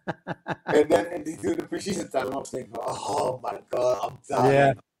 And then during the pre-season time, I was thinking, "Oh my God, I'm dying."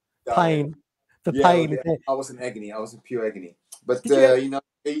 Yeah, pain. The pain. I was in agony. I was in pure agony. But you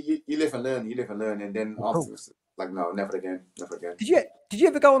live and learn. And then afterwards, no, never again. Did you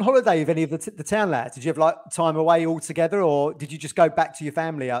ever go on holiday with any of the town lads? Did you have time away altogether, or did you just go back to your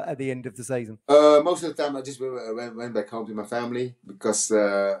family at the end of the season? Most of the time, I just went back home to my family because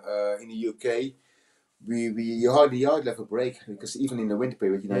in the UK. You hardly have a break because even in the winter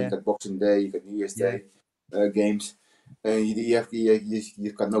period, you got Boxing Day, you got New Year's Day games, and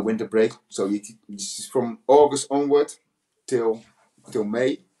you've got no winter break. So from August onward till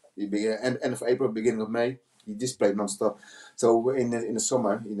May, end of April, beginning of May, he just played non-stop. So in the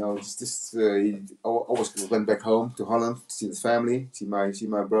summer, you know, he always went back home to Holland to see his family, see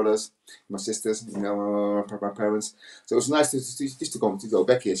my brothers, my sisters, you know, my parents. So it was nice to go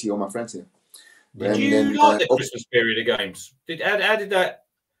back here, see all my friends here. Did you like the Christmas period of games? How did that,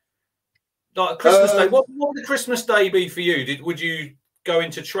 like Christmas Day? What would the Christmas Day be for you? Would you go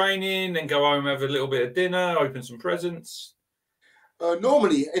into training, then go home, have a little bit of dinner, open some presents?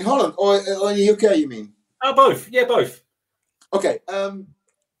 Normally in Holland or in the UK, you mean? Oh, both. Yeah, both. Okay.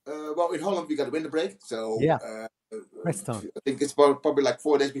 Well, in Holland we got a winter break, so yeah. I think it's probably like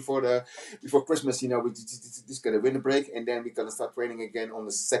 4 days before Christmas. You know, we just get a winter break, and then we're gonna start training again on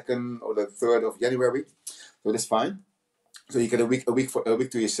the 2nd or the 3rd of January. So that's fine. So you get a week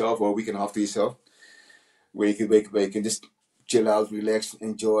to yourself, or a week and a half to yourself, where you can just chill out, relax,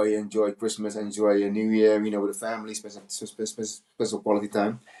 enjoy Christmas, enjoy a New Year, you know, with the family, special quality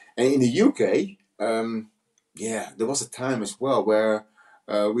time. And in the UK, there was a time as well where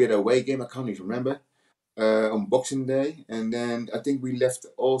we had a away game. I can't even remember. On Boxing Day, and then I think we left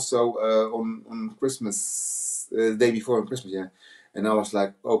also on Christmas, the day before on Christmas, yeah. And I was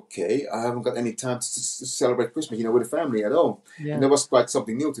like, okay, I haven't got any time to celebrate Christmas, you know, with the family at all. Yeah. And that was quite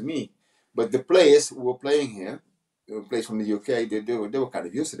something new to me. But the players who were playing here, players from the UK, they were kind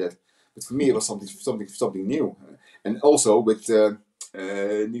of used to that. But for me, it was something new. And also with New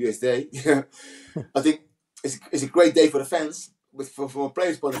Year's Day, I think it's a great day for the fans. From a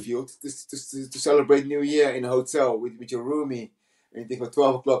player's point of view, to celebrate New Year in a hotel with your roomie, and you think at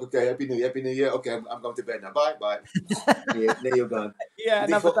 12 o'clock, okay, Happy New Year, okay, I'm going to bed now, bye. There you're gone. Yeah,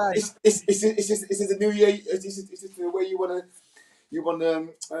 another day. Is it the New Year? Is it the way you wanna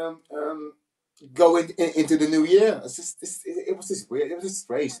go into the New Year? It was just weird. It was just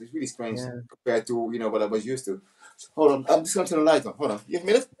strange. It's really strange compared to what I was used to. So, hold on, I'm just going to turn the light on. Hold on, you have a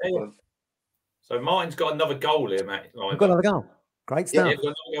minute. Hold on. So Martin's got another goal here, mate. We've got another goal. Great stuff.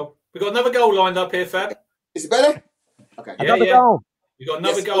 Yeah, we've got another goal lined up here, Fab. Is it better? Okay. Another goal. We've got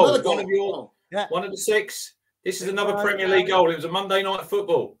another goal. One of the 6. This is another Premier League goal. It was a Monday night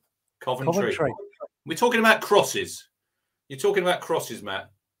football. Coventry. We're talking about crosses. You're talking about crosses,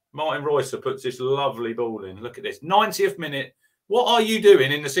 Matt. Martin Roycer puts this lovely ball in. Look at this. 90th minute. What are you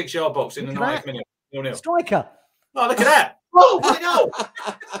doing in the 6-yard box in the 90th minute? 0-0. Striker. Oh, look at that. Oh,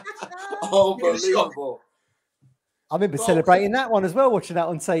 unbelievable. I remember celebrating that one as well, watching that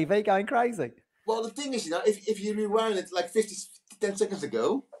on TV, going crazy. Well, the thing is, if you rewind it like 10 seconds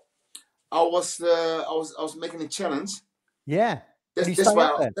ago, I was making a challenge. Yeah. That's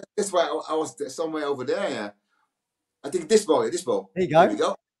why I was somewhere over there. Yeah. I think this ball. There you go. There we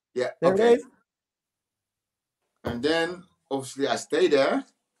go. Yeah. There it is. And then obviously I stayed there.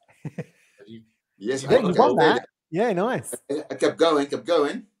 Yes, you won that. Yeah, nice. I kept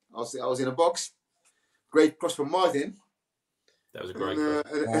going. I was in a box. Great cross from Martin. That was a great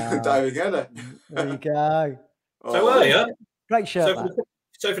diving header. There you go. So earlier, great shirt.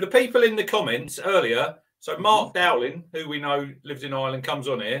 So for the people in the comments earlier, so Mark Dowling, who we know lives in Ireland, comes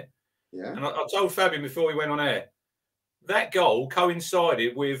on here. Yeah. And I told Fabian before we went on air, that goal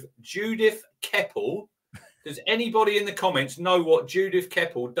coincided with Judith Keppel. Does anybody in the comments know what Judith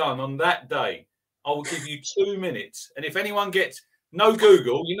Keppel done on that day? I will give you 2 minutes. And if anyone gets no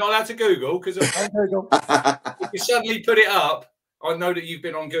Google, you're not allowed to Google because if you suddenly put it up, I know that you've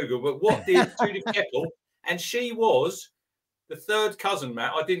been on Google. But what did Judith Keppel? And she was the 3rd cousin,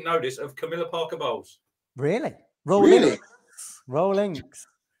 Matt. I didn't know this, of Camilla Parker Bowles. Really? Rolling.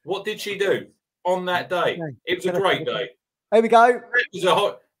 What did she do on that day? It was a great day. There we go.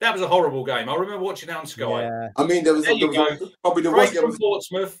 That was a horrible game. I remember watching that on Sky. Yeah. I mean, there was probably the worst game from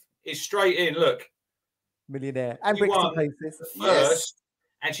Portsmouth. Is straight in. Look, millionaire and Brixton Pieces. First,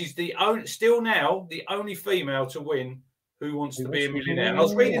 and she's still now the only female to win Who Wants to Be a Millionaire. And I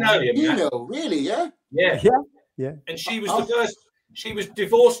was reading earlier, really, yeah. And she was the first. She was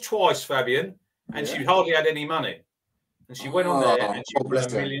divorced twice, Fabian, and she hardly had any money. And she went on there and she won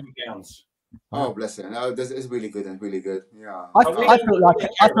 £1 million. Oh, bless her! No, it's really good and really good. Yeah. I felt like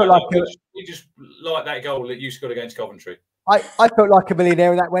you just like that goal that you scored against Coventry. I felt like a millionaire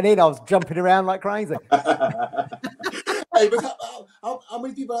when that went in. I was jumping around like crazy. Hey, but how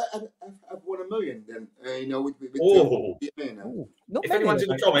many people have won $1 million then? If anyone's in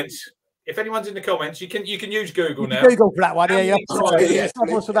the comments, you can use Google now. Google for that one.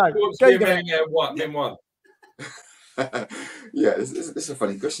 One. Yeah, this is a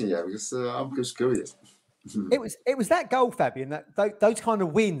funny question, because I'm just curious. It was that goal, Fabian, that those kind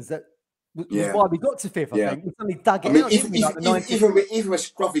of wins that was why we got to 5th. I think we suddenly dug it out. Even with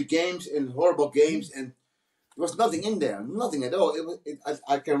scruffy games and horrible games, and there was nothing in there, nothing at all.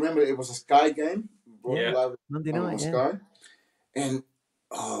 I can remember it was a Sky game Yeah. live Monday on night, yeah. Sky. And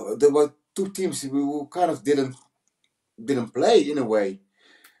there were two teams who kind of didn't play in a way,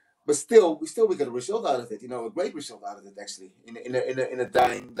 but still we got a result out of it. You know, a great result out of it actually in a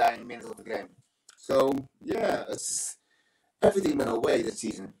dying minute of the game. So yeah, it's everything went away this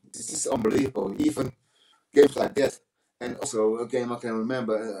season. This is unbelievable. Even games like that, and also a game I can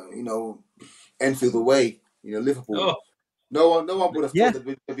remember. You know, Anfield away. You know, Liverpool. Oh, No one would have Yeah. thought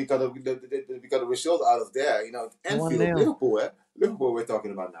that we got a result out of there. You know, Anfield, 1-0. Liverpool. Liverpool we're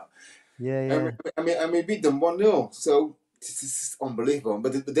talking about now. Yeah. And we beat them 1-0. So this is unbelievable.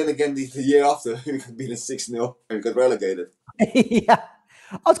 But then again, the year after, we got beaten 6-0 and we got relegated. Yeah.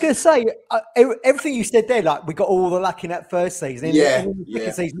 I was going to say, everything you said there, like we got all the luck in that first season. And in the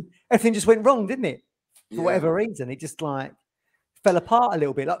second season, everything just went wrong, didn't it? For whatever reason, it just like fell apart a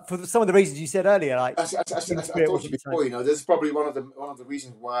little bit. Like for some of the reasons you said earlier, like I told you before, you know, this is probably one of the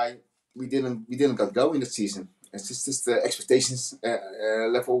reasons why we didn't get going this season. It's just the expectations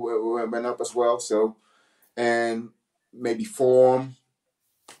level went up as well. So, and maybe form.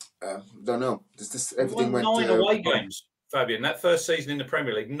 Don't know. Just everything went. 9 away games, Fabian. That first season in the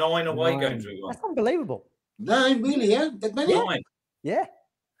Premier League, 9 away games we won. That's unbelievable. 9, really? Yeah, that many? 9. Yeah.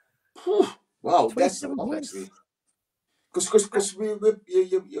 Whew. Wow, that's a 27 lot points. actually. Because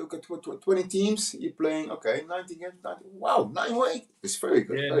you got 20 teams. You're playing 19 games. 90, wow, 9 away. It's very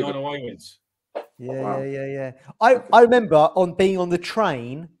good. Yeah, very 9 good. away wins. Yeah. I remember being on the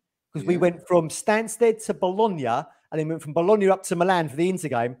train because we went from Stansted to Bologna and then went from Bologna up to Milan for the Inter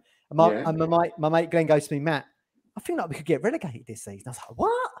game. And my mate Glenn goes to me, Matt, I think like we could get relegated this season. I was like,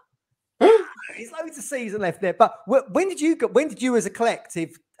 what? There's loads of season left there. But when did you as a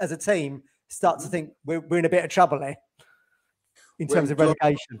collective, as a team, start to think we're in a bit of trouble there in terms of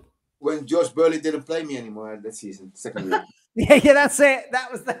relegation? When Josh Burley didn't play me anymore that season, second year. Yeah, that's it.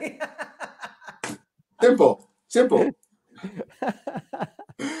 That was the Simple.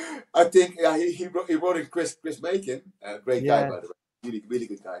 I think he brought in Chris Macon, a great guy by the way, really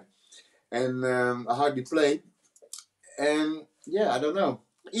good guy, and I hardly played, and I don't know.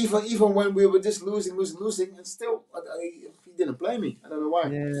 Even when we were just losing, and still he didn't play me. I don't know why.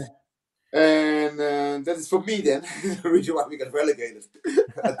 Yeah. And that is for me then the reason why we got relegated.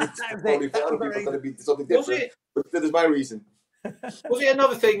 I think probably for other people going to be something different, but that is my reason. Was it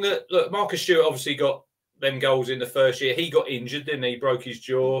another thing that Marcus Stewart obviously got them goals in the first year? He got injured, didn't he? He broke his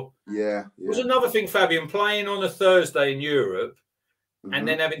jaw. Yeah. Was another thing, Fabian, playing on a Thursday in Europe and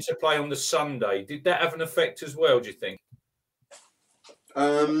then having to play on the Sunday. Did that have an effect as well, do you think?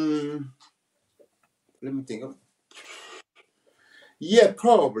 Let me think. Yeah,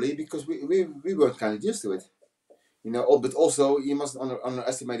 probably because we weren't kind of used to it, you know. But also you must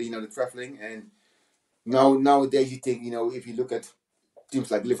underestimate, you know, the traveling. And nowadays you think, you know, if you look at teams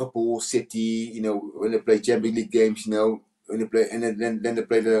like Liverpool, City, you know, when they play Champions League games, you know, when they play, and then they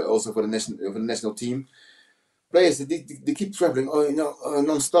play also for the national team. Players they keep traveling,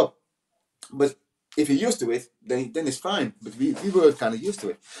 non-stop. But if you're used to it, then it's fine. But we were kind of used to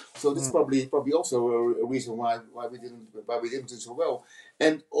it, so this is probably also a reason why we didn't do so well.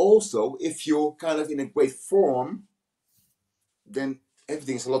 And also, if you're kind of in a great form, then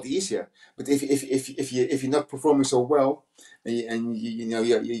everything is a lot easier. But if you're not performing so well, and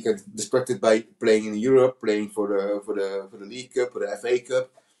you get distracted by playing in Europe, playing for the League Cup, for the FA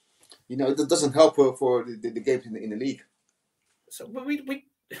Cup, you know, that doesn't help for the games in the league. So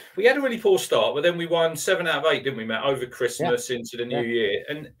we had a really poor start, but then we won 7 out of 8, didn't we, Matt, over Christmas into the new year.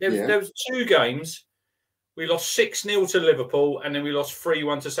 And there was 2 games. We lost 6-0 to Liverpool, and then we lost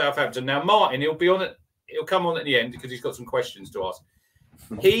 3-1 to Southampton. Now, Martin, he'll come on at the end because he's got some questions to ask.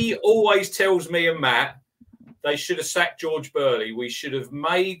 He always tells me and Matt they should have sacked George Burley. We should have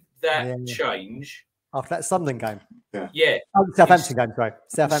made that change after that Sunderland game. Yeah. Oh, Southampton game, sorry.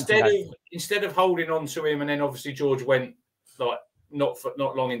 Instead of holding on to him, and then obviously George went like not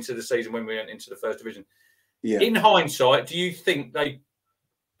long into the season when we went into the first division. Yeah. In hindsight, do you think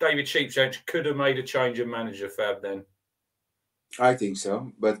David Sheepshanks could have made a change of manager, Fab, then? I think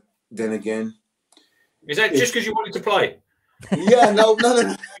so, but then again, is that just because you wanted to play? Yeah, no.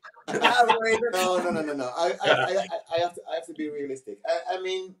 No. I have to be realistic. I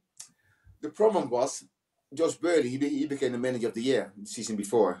mean, the problem was Josh Burley. He became the manager of the year the season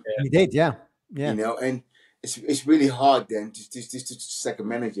before. He did, yeah. You know, and it's really hard then to sack a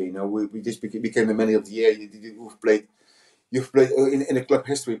manager. You know, we just became the manager of the year. You've played in the club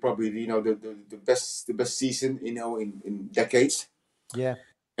history probably, you know, the best season, you know, in decades. Yeah.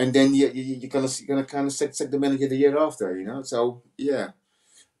 And then you're gonna kind of sack the manager the year after, you know. So yeah,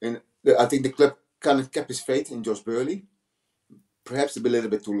 and I think the club kind of kept his faith in Josh Burley, perhaps a little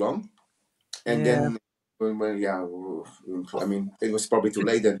bit too long. And then I mean, it was probably too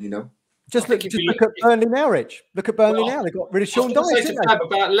late then, you know. Just look at Burnley now, Rich. Look at Burnley now. They got rid of Sean Dyche. I was going to say to Fab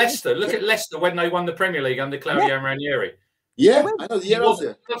about Leicester. Look at Leicester when they won the Premier League under Claudio Ranieri. Yeah, I know. The year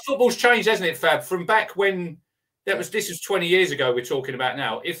after. Football's changed, hasn't it, Fab? From back when this was 20 years ago. We're talking about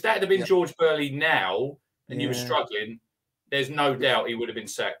now. If that had been George Burley now, and you were struggling, there's no doubt he would have been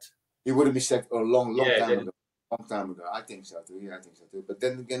sacked. He would have been sacked a long time ago. Long time ago. I think so too. Yeah, I think so too. But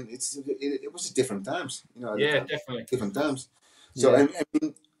then again, it was different times. You know. Yeah, definitely different times. So I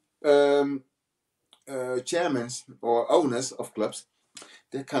mean, chairmen or owners of clubs,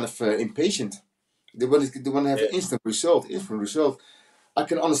 they're kind of impatient. They want to have an instant result. I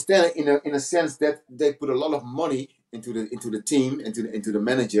can understand it in a sense that they put a lot of money into the team, into the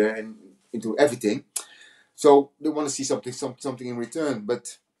manager, and into everything. So they want to see something in return.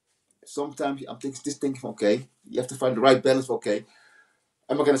 But sometimes I'm just thinking, okay, you have to find the right balance. Okay,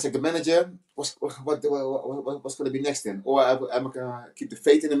 am I going to sack the manager? What's going to be next then? Or am I going to keep the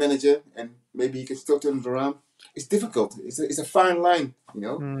faith in the manager and maybe he can still turn it around? It's difficult. It's a fine line, you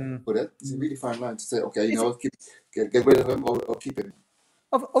know. For that, it's a really fine line to say, okay, you know, get rid of him or keep him.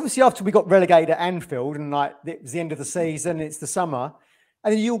 Obviously, after we got relegated at Anfield and like it was the end of the season, it's the summer,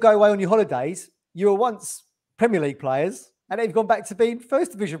 and then you'll go away on your holidays. You were once Premier League players, and then you've gone back to being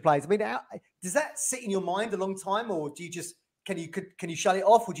First Division players. I mean, does that sit in your mind a long time, or do you just can you shut it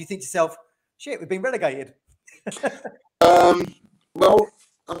off, or do you think to yourself, "Shit, we've been relegated"? Well,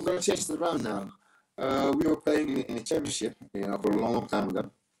 I'm going to change it around now. We were playing in a championship, you know, for a long time ago,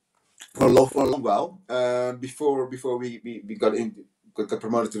 for a long while. Before we got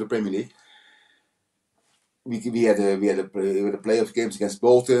promoted to the Premier League. We had a playoff games against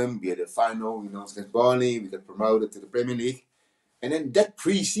Bolton. We had a final, you know, against Barney. We got promoted to the Premier League, and then that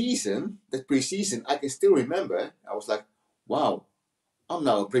pre-season, I can still remember. I was like, "Wow, I'm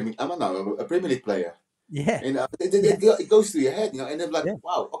now a Premier League player." Yeah, and it goes through your head, you know. And then like,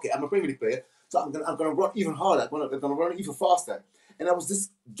 "Wow, okay, I'm a Premier League player, so I'm gonna run even harder. I'm gonna run even faster." And I was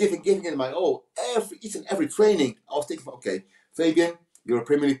just giving it my all. Each and every training, I was thinking, "Okay, Fabian, you're a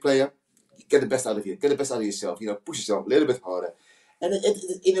Premier League player. Get the best out of you. Get the best out of yourself. You know, push yourself a little bit harder." And it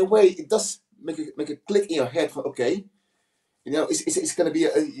in a way, it does make a click in your head for, okay, you know, it's going to be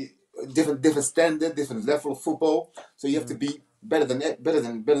a different standard, different level of football. So you have to be better than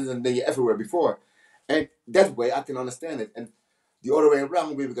you ever were before. And that way, I can understand it. And the other way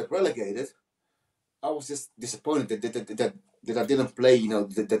around, when we got relegated, I was just disappointed that I didn't play, you know,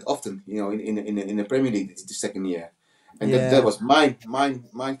 that often, you know, in the Premier League the second year. And that was my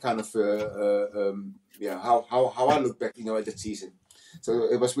kind of how I look back, you know, at that season. So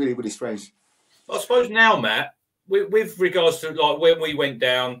it was really, really strange. I suppose now, Matt, with regards to like when we went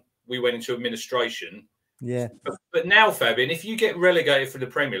down, we went into administration. Yeah. But now, Fabian, if you get relegated for the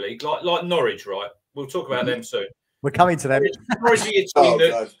Premier League, like Norwich, right? We'll talk about them soon. We're coming to them. Norwich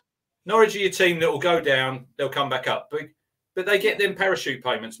are your team that will go down. They'll come back up, but they get them parachute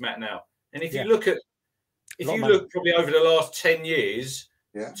payments, Matt. Now, and if you look at probably over the last 10 years,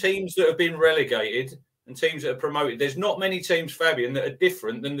 teams that have been relegated and teams that are promoted, there's not many teams, Fabian, that are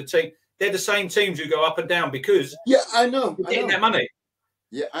different than the team. They're the same teams who go up and down because I know getting that money.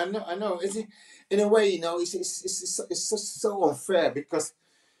 Yeah, I know. In a way, you know, it's so unfair because,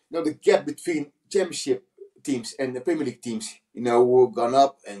 you know, the gap between Championship teams and the Premier League teams, you know, who have gone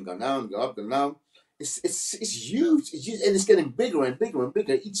up and gone down, go up and down. It's huge. It's huge, and it's getting bigger and bigger and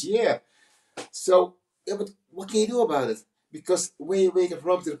bigger each year. So, but what can you do about it? Because when you get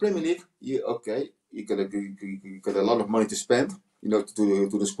promoted to the Premier League, you got a lot of money to spend, you know, to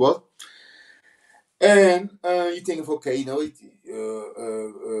the squad. And you think of, okay, you know,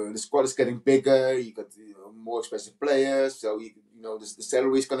 the squad is getting bigger. You got more expensive players, so you know the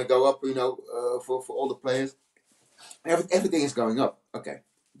salary is going to go up. You know, for all the players, everything is going up. Okay,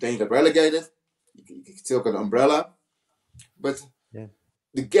 then you get relegated. You still got an umbrella, but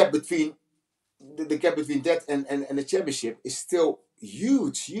the gap between that and the Championship is still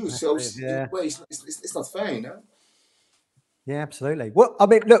huge. So in a way, it's not fair, you know. Yeah, absolutely. Well, I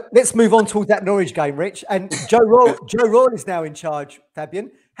mean, look, let's move on towards that Norwich game, Rich. And Joe Royle is now in charge,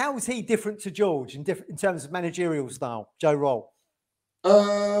 Fabian. How is he different to George in terms of managerial style, Joe Royle?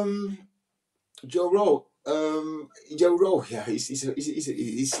 Joe Royle, yeah,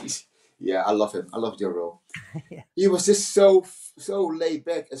 he's yeah, I love him. I love Joe Royle. He was just so laid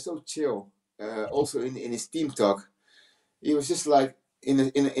back and so chill. Also in his team talk, he was just like,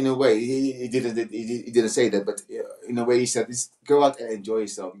 in a way, he didn't say that, but in a way he said, "Just go out and enjoy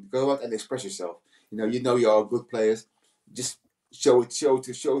yourself. Go out and express yourself. You know you are good players. Just show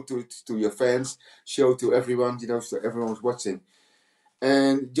to your fans, show to everyone. You know, so everyone's watching."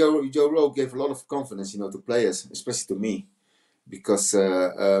 And Joe Rowe gave a lot of confidence, to players, especially to me, because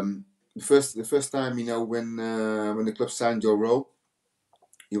the first time, when the club signed Joe Rowe,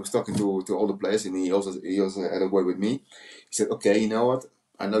 he was talking to all the players, and he also had a word with me. He said, "Okay, you know what?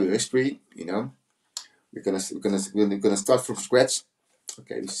 I know your history. We're gonna start from scratch.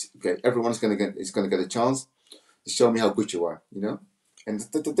 Okay, everyone's gonna get a chance to show me how good you are. And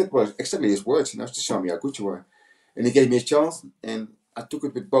that was exactly his words. To show me how good you are. And he gave me a chance, and I took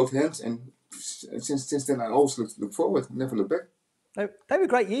it with both hands. And since then, I always look forward, never look back." They were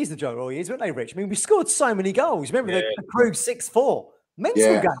great years, the Joe Rowe years, weren't they, Rich? I mean, we scored so many goals. Remember the Krug 6-4,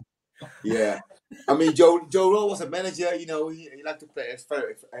 mental game. Yeah. I mean, Joe Rowe was a manager. He liked to play. It's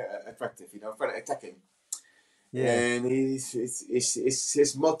very attractive. Very attacking. Yeah. And his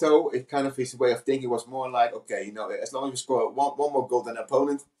motto, his way of thinking was more like, okay, as long as we score one more goal than an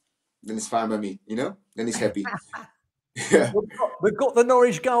opponent, then it's fine by me. Then he's happy. Yeah. We've got the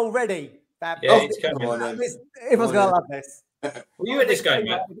Norwich goal ready. Yeah, it's coming on. Everyone's going to love this. Were you at this game,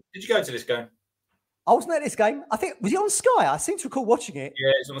 Matt? Did you go to this game? I wasn't at this game. I think, was it on Sky? I seem to recall watching it.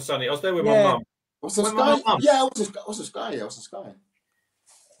 Yeah, it's on a Sunday. I was there with my mum. Was it Sky? Yeah, it was a Sky. Yeah, it was a Sky.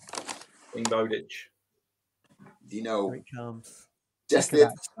 In Bowditch. Here it comes. Chested.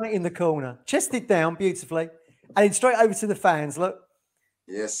 Straight in the corner. Chested down beautifully. And then straight over to the fans. Look.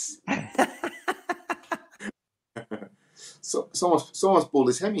 Yes. Someone's pulled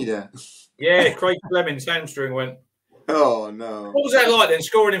his hemi there. Yeah, Craig Fleming's hamstring went. Oh no! What was that like then?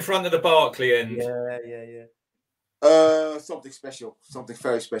 Scoring in front of the Barclay end. Yeah. Something special, something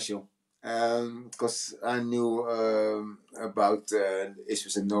very special. Because I knew about the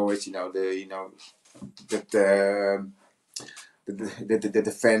issues in Norwich. The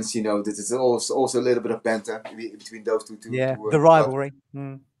fans. There's also a little bit of banter between those two. Yeah, the rivalry.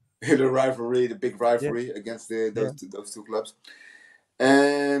 The rivalry, the big rivalry against those two clubs,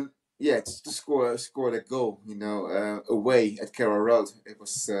 and to score that goal, away at Carrow Road, it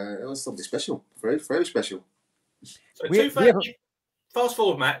was something special, very very special. So fast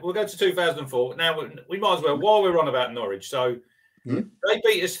forward, Matt. We'll go to 2004. Now we might as well, while we're on about Norwich. So they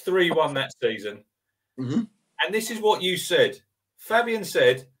beat us 3-1 that season, and this is what you said. Fabian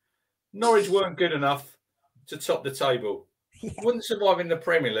said Norwich weren't good enough to top the table. Wouldn't survive in the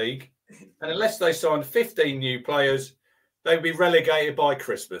Premier League, and unless they signed 15 new players, they would be relegated by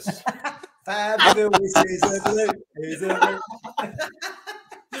Christmas. One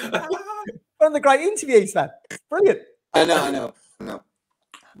of the great interviews, man. Brilliant. I know.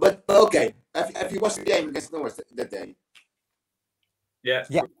 But okay, have you watched the game against Norwich that day? Yeah.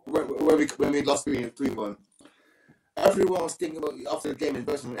 When we lost 3-1, everyone was thinking about after the game in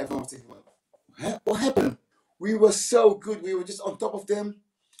person. Everyone was thinking about what happened. We were so good. We were just on top of them.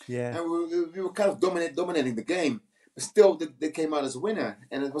 Yeah. And we were kind of dominating the game. But still, they came out as a winner.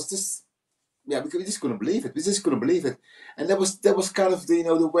 And it was just, because we just couldn't believe it. And that was kind of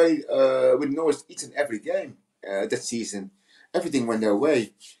the way with Norwich each and every game that season. Everything went their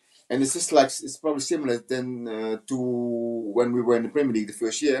way. And it's just like, it's probably similar than to when we were in the Premier League the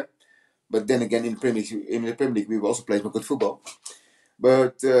first year. But then again, in the Premier League, we were also playing good football.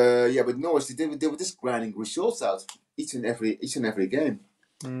 But with Norwich, they were just grinding results out each and every game,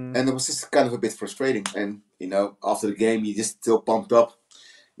 and it was just kind of a bit frustrating. And after the game, you're just still pumped up.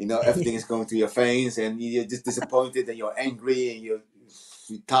 Everything is going through your veins, and you're just disappointed, and you're angry, and you're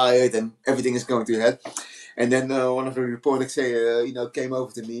tired, and everything is going through your head. And then one of the reporters came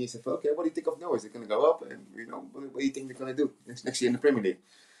over to me. He said, "Okay, what do you think of Norwich? They're going to go up, and what do you think they're going to do next year in the Premier League?"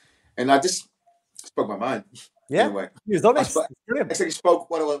 And I just spoke my mind. Yeah, anyway, he was honest. I spoke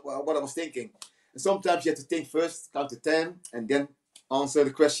what I was thinking. And sometimes you have to think first, count to 10, and then answer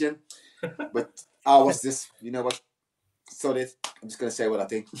the question. But I was just, solid. I'm just going to say what I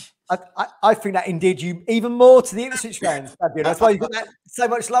think. I think that endeared you even more to the Ipswich fans, Fabian. That's why you got so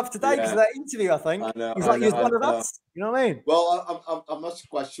much love today because of that interview. I think he's like, you're one of us. You know what I mean? Well, I'm not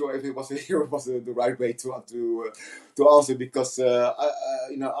quite sure if it was the right way to answer because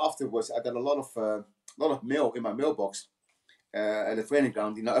afterwards I got a lot of mail in my mailbox at the training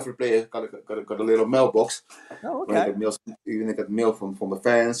ground. Every player got a little mailbox. Oh, okay. I got mail from the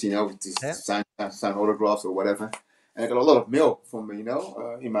fans. Sign autographs or whatever. And I got a lot of mail from in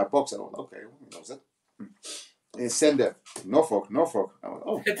my box. I went, okay, what was that? And sender Norfolk. I went,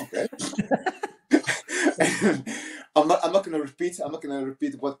 oh, okay. I'm not going to repeat. I'm not going to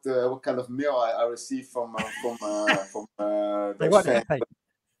repeat what kind of mail I received from those fans.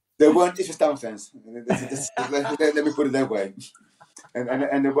 They weren't Ipswich Town fans. Let me put it that way.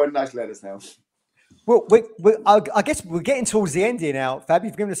 And they were nice letters now. Well, I guess we're getting towards the end here now, Fab.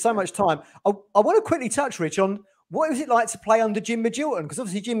 You've given us so much time. I want to quickly touch, Rich, on what was it like to play under Jim Magilton? Because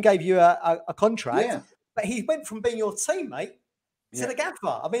obviously Jim gave you a contract, but he went from being your teammate to the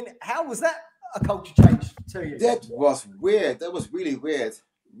gaffer. I mean, how was that a culture change to you? That was weird. That was really weird.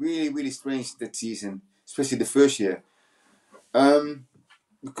 Really, really strange that season, especially the first year.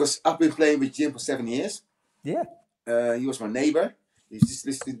 Because I've been playing with Jim for 7 years. Yeah. He was my neighbor. He just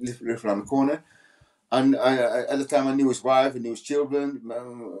lived around the corner. And at the time, I knew his wife and knew his children.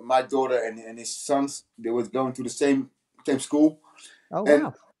 My daughter and his sons, they were going to the same school. Oh, and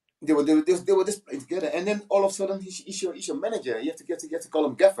wow. They were just playing together. And then all of a sudden, he's your manager. You have to call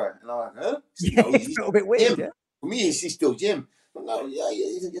him Gaffer. And I'm like, huh? Yeah, it's a little bit weird. Yeah. For me, he's still Jim. No,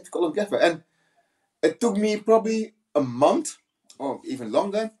 you have to call him Gaffer. And it took me probably a month or even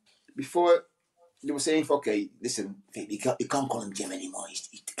longer before they were saying, okay, listen, you can't call him Jim anymore. He's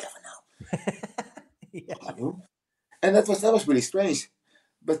the Gaffer now. Yeah. And that was really strange.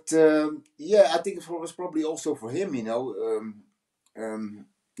 But I think it was probably also for him,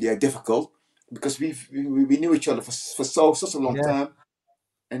 difficult, because we knew each other for such a long time.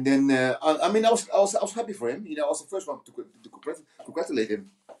 And then I was happy for him. I was the first one to congratulate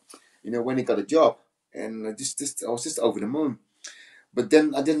him. When he got a job, and I was just over the moon. But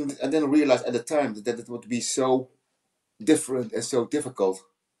then I didn't realize at the time that it would be so different and so difficult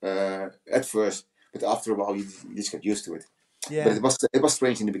at first. But after a while, you just get used to it. Yeah. But it was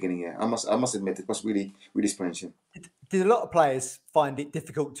strange in the beginning. Yeah, I must admit it was really, really strange. Did a lot of players find it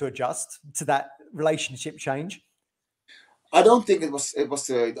difficult to adjust to that relationship change? I don't think it was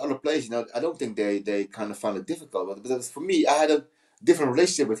the other players. I don't think they kind of found it difficult. But for me, I had a different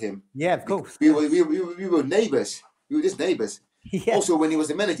relationship with him. Yeah, of course. We were neighbors. We were just neighbors. Yeah. Also, when he was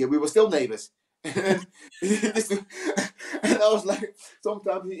the manager, we were still neighbors. and I was like,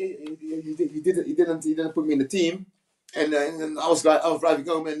 sometimes he didn't put me in the team, and I was driving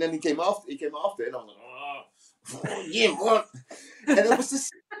home, and then he came after, and I was like, oh yeah, what? And it was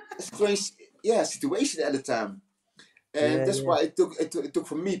this strange situation at the time, and that's why it took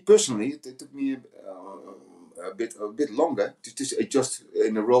for me personally. It took me a bit longer to adjust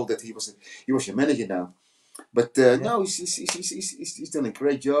in the role that he was your manager now. But no, he's done a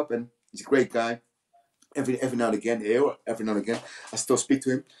great job, and he's a great guy. Every now and again, I still speak to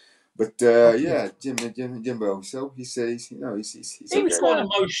him. But Jimbo. So he says, he was quite an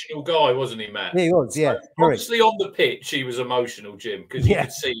emotional guy, wasn't he, Matt? Yeah, he was. Yeah, so obviously on the pitch, he was emotional, Jim, because you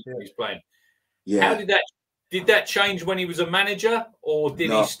could see he was playing. Yeah. How did that change when he was a manager, or did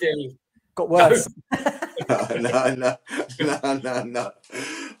he still got worse? No.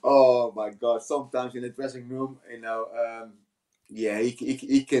 Oh my God! Sometimes in the dressing room,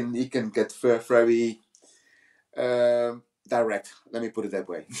 he can get very direct. Let me put it that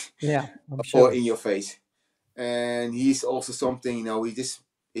way. Yeah, I'm sure. Or in your face. And he's also something. He just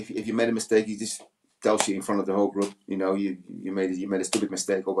if you made a mistake, he just tells you in front of the whole group. You made a stupid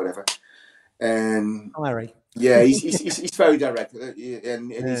mistake or whatever. And Larry. Yeah, he's very direct,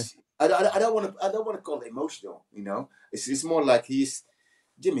 and he's. I don't want to call it emotional. It's more like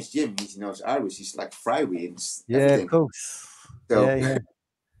Jim is Jim. He's Irish. He's like fiery and everything. Of course. So,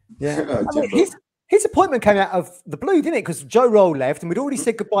 yeah. His appointment came out of the blue, didn't it? Because Joe Roll left, and we'd already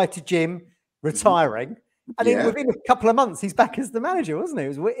said goodbye to Jim retiring, and then within a couple of months, he's back as the manager, wasn't he?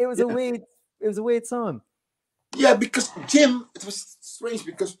 It was a weird time. Yeah, because Jim, it was strange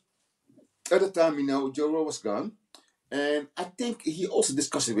because at the time, Joe Roll was gone. And I think he also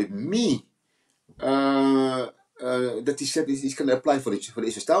discussed it with me that he said he's going to apply for the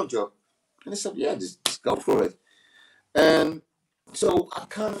Ipswich Town job. And I said, yeah, just go for it. And so I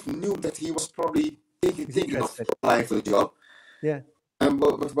kind of knew that he was probably thinking of applying for the job. Yeah. And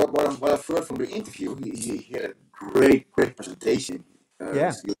what I've heard from the interview, he had a great presentation.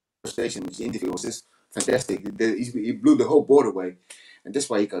 His presentation, his interview was just fantastic. He blew the whole board away. And that's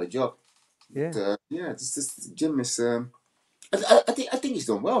why he got a job. Yeah, but, Jim is. I think he's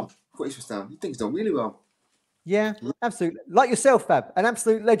done well for Ipswich Town. I think he's done really well. Yeah, absolutely. Like yourself, Fab, an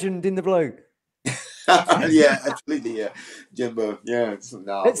absolute legend in the blue. Yeah, absolutely. Yeah, Jimbo. Yeah.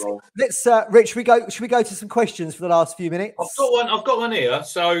 Let's Rich. Should we go to some questions for the last few minutes? I've got one here.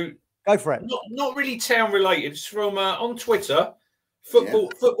 So go for it. Not really town related. It's from on Twitter. Football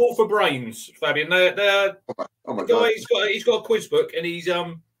for Brains, Fabian. They're oh my God. He's got a quiz book, and he's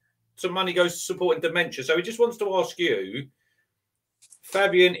some money goes to supporting dementia. So he just wants to ask you,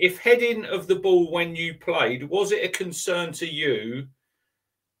 Fabian, if heading of the ball when you played, was it a concern to you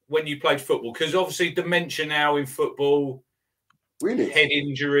when you played football? Because obviously dementia now in football, really, head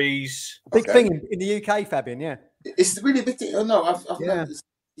injuries, big thing in the UK, Fabian. Yeah, it's really a big thing. Oh, no, I've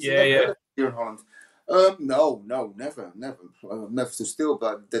here in Holland. No, never. Never stood still,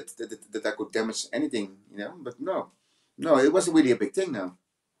 but that I could damage anything, But no, it wasn't really a big thing now.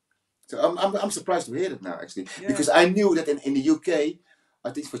 So I'm surprised to hear that now, actually, because I knew that in the UK, I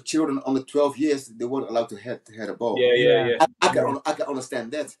think for children under 12 years, they weren't allowed to head a ball. Yeah. I can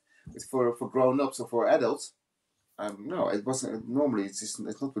understand that, but for grown-ups or for adults, no, it wasn't. Normally, it's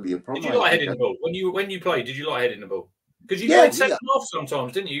not really a problem. Did you like heading the ball when you played? Did you like heading the ball? Because you played second half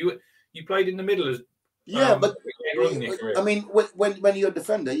sometimes, didn't you? You played in the middle as but I mean, when you're a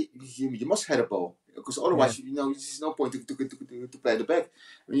defender, you must head a ball, because otherwise, there's no point to play the back.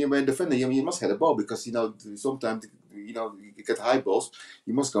 When you're a defender, you must head a ball, because sometimes you get high balls,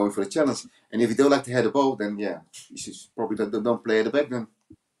 you must go in for the challenge. And if you don't like to head a ball, then you should probably don't play at the back then.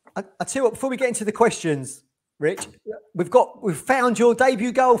 I tell you what, before we get into the questions, Rich, we've found your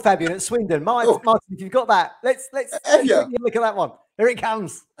debut goal, Fabian, at Swindon. Martin, if you've got that, let's look at that one. Here it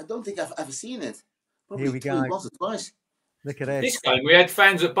comes. I don't think I've ever seen it. Probably here we go. Once or twice. Look at this. This game, we had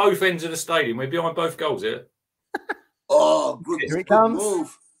fans at both ends of the stadium. We're behind both goals here. Oh, good! Here it comes.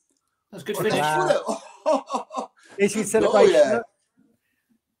 Move. That's good finish. This is celebration.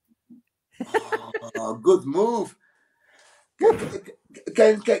 Good move.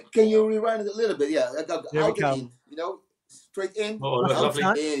 Can you rewind it a little bit? Yeah, out and in. Straight in. Oh, lovely.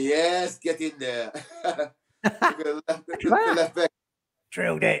 In. Yes, get in there. Left back.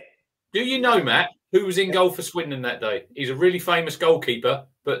 Drilled it. Do you know, Matt, who was in goal for Swindon that day? He's a really famous goalkeeper,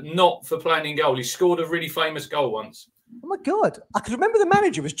 but not for playing in goal. He scored a really famous goal once. Oh my God! I could remember the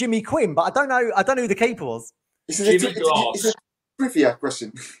manager was Jimmy Quinn, but I don't know who the keeper was. Jimmy Glass. It's a trivia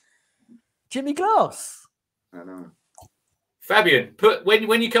question. Jimmy Glass. I don't know. Fabian,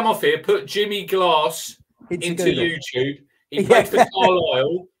 when you come off here, put Jimmy Glass into YouTube. He played for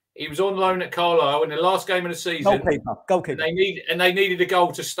Carlisle. He was on loan at Carlisle in the last game of the season. Goalkeeper. And they needed a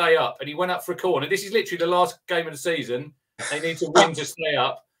goal to stay up, and he went up for a corner. This is literally the last game of the season. They need to win to stay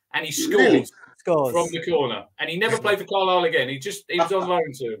up, and he scored from the corner. And he never played for Carlisle again. He was on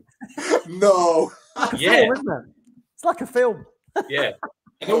loan to him. No. Yeah, isn't it? It's like a film. Yeah,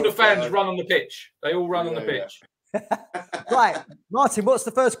 and all the fans run on the pitch. They all run on the pitch. Right, Martin. What's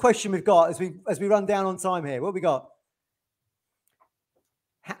the first question we've got as we run down on time here? What have we got?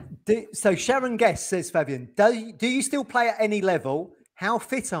 So Sharon Guest says, Fabian, do you still play at any level? How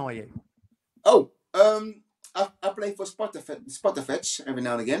fit are you? Oh, I play for Spotterfetch every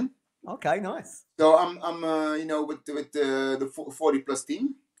now and again. Okay, nice. So I'm with the 40+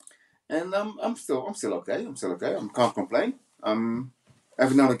 team, and I'm still okay. I can't complain.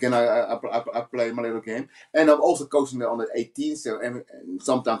 Every now and again I play my little game, and I'm also coaching on the 18. So and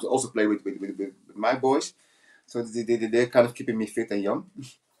sometimes I also play with my boys. So they're kind of keeping me fit and young.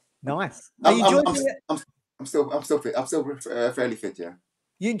 Nice. I'm still fit. I'm still fairly fit. Yeah.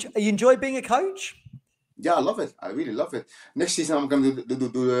 You enjoy being a coach? Yeah, I love it. I really love it. Next season I'm going to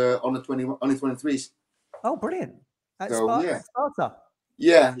do under 23s. Oh, brilliant! At So, Sparta.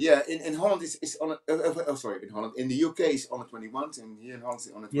 Yeah. In Holland it's on. In Holland. In the UK it's under 21s, and here in Holland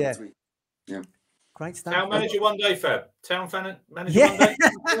it's under 23. Yeah. Great stuff. Town manager one day, Fab. Town manager one day.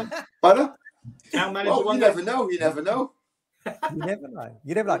 Pardon? Town manager one day. You never know. You never know.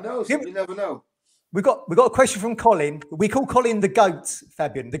 You never know. We've got a question from Colin. We call Colin the GOAT,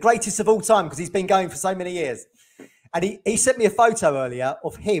 Fabian, the greatest of all time, because he's been going for so many years. And he sent me a photo earlier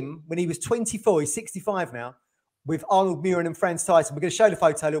of him when he was 24. He's 65 now, with Arnold Muren and Franz Tyson. We're going to show the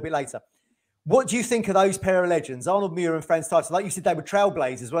photo a little bit later. What do you think of those pair of legends, Arnold Muren and Franz Tyson? Like you said, they were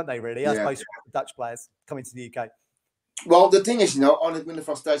trailblazers, weren't they, really? As opposed to Dutch players coming to the UK. Well, the thing is, Arnold Muren and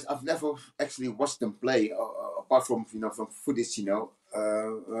Franz Tyson, I've never actually watched them play, apart from, from footage,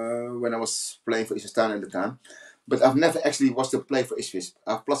 when I was playing for Ipswich Town at the time. But I've never actually watched them play for Ipswich.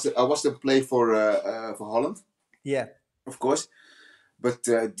 I watched them play for Holland. Yeah. Of course. But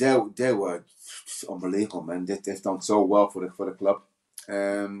they were unbelievable, man. They've done so well for the club.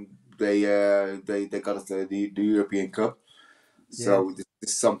 They got us the European Cup. So this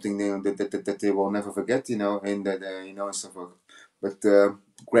is something that they will never forget, and stuff. But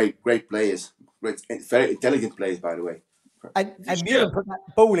great players, very intelligent players, by the way. And Muren put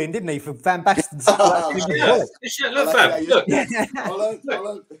that ball in, didn't he, for Van Basten? Look, Fab, look. Hold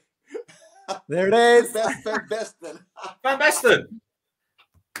on. There it is. Van Basten. Van Basten.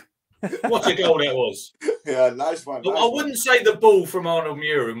 What a goal that was. Yeah, nice one. I wouldn't say the ball from Arnold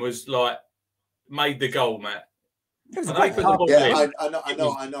Muren was made the goal, Matt. It was a great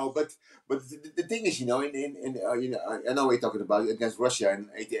I know. But the thing is, I know we're talking about against Russia in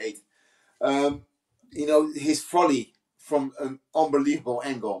 '88. His volley from an unbelievable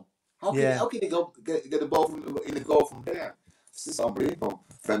angle. How can they get the ball in the goal from there? It's unbelievable.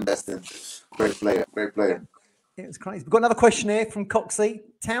 Fantastic. Great player. Great player. It was crazy. We've got another question here from Coxey.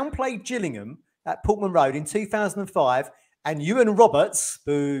 Town played Gillingham at Portman Road in 2005, and Ewan Roberts,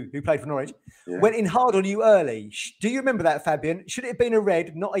 who played for Norwich, went in hard on you early. Do you remember that, Fabian? Should it have been a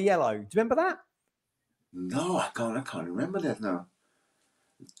red, not a yellow? Do you remember that? No, I can't remember that now.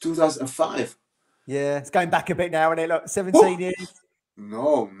 2005. Yeah, it's going back a bit now, and it look 17 years.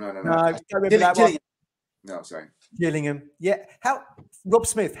 No. No, don't remember that one. No, sorry. Gillingham. Yeah. Rob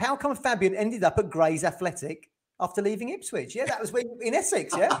Smith, how come Fabian ended up at Grays Athletic after leaving Ipswich? Yeah, that was in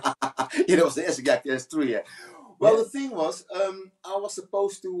Essex, yeah? It was the Essex, yeah, that's true, yeah. Well, the thing was, I was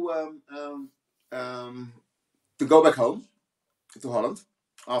supposed to go back home to Holland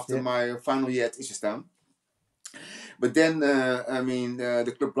after my final year at Ipswich Town. But then,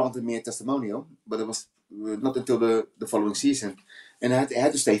 the club granted me a testimonial, but it was not until the following season. And I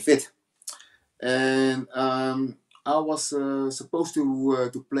had to stay fit. And I was supposed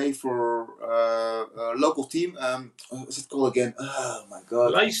to play for a local team. What's it called again? Oh, my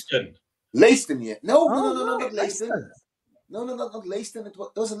God. Leiston, yeah. No, not Leiston. No, not Leiston. It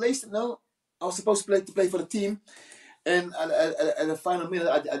was Leiston. No, I was supposed to play for the team. And at the final minute,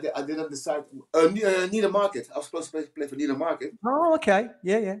 I didn't decide. Nedermarket. I was supposed to play for Nedermarket. Oh, okay.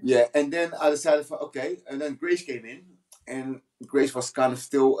 Yeah. Yeah, and then I decided for okay. And then Grace came in, and Grace was kind of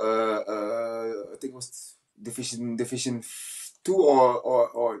still, I think it was Division 2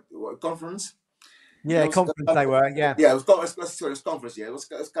 or conference. Yeah, conference they were. Yeah. Yeah, it was conference. Yeah, it was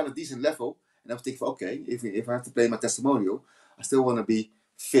kind of decent level. And I was thinking, okay, if I have to play my testimonial, I still want to be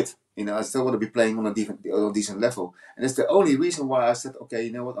fit. I still want to be playing on a decent level. And that's the only reason why I said, okay,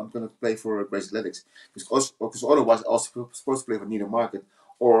 you know what, I'm going to play for Grace Athletics. Because otherwise I was supposed to play for Nedermarket,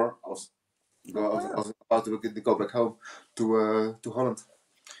 or I was about to go back home to Holland.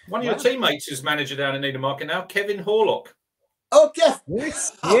 One of your teammates is manager down in Nedermarket now, Kevin Horlock. Oh, Kev!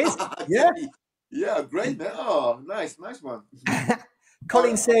 Yes. Yeah, great, man. Oh, nice one.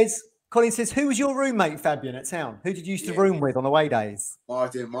 Colin says, who was your roommate, Fabian, at Town? Who did you used to room with on away days?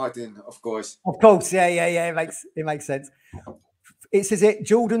 Martin, of course. Of course, yeah. It makes sense. It says it.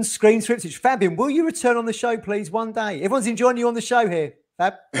 Jordan screen scriptage. Fabian, will you return on the show, please, one day? Everyone's enjoying you on the show here,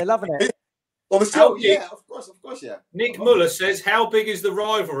 Fab. They're loving it. On the show, yeah, of course, yeah. Nick Muller says, how big is the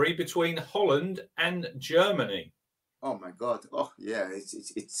rivalry between Holland and Germany? Oh my God! Oh yeah, it's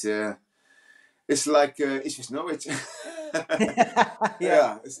like Ipswich Norwich.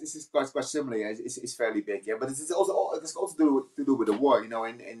 Yeah, it's quite similar. Yeah. It's fairly big, yeah. But it's also to do with the war, in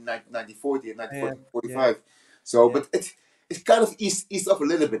 1940 and 1945. Yeah. So, but it's kind of eased up a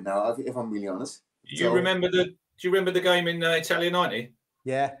little bit now, if I'm really honest. Do you remember the game in Italia '90?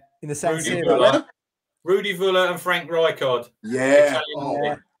 Yeah, in the San Siro. Rudy Vuller and Frank Rijkaard. Yeah.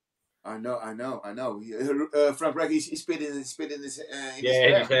 I know. Frank Rijkaard, he spit in his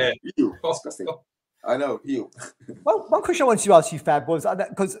hair. Disgusting. I know, you. Well, one question I wanted to ask you, Fab, was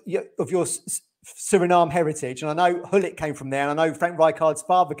because of your Suriname heritage, and I know Hullet came from there, and I know Frank Rijkaard's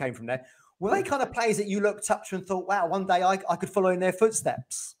father came from there. Were they kind of players that you looked up to and thought, wow, one day I could follow in their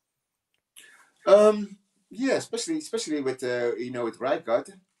footsteps? Yeah, especially with with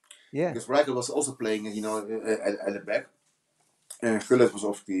Rijkaard. Yeah, because Rijkaard was also playing, at the back, and Gullit was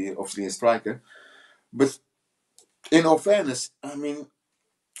obviously a striker. But in all fairness, I mean,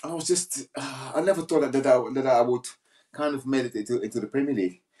 I was just I never thought that I would kind of made it into the Premier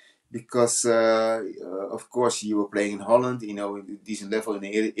League, because of course you were playing in Holland, in decent level in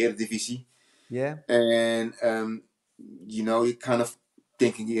the Eredivisie. Yeah, and you're kind of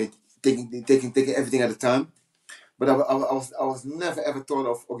taking everything at a time. But I was never ever thought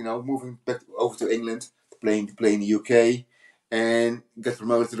of moving back over to England to play in the UK and get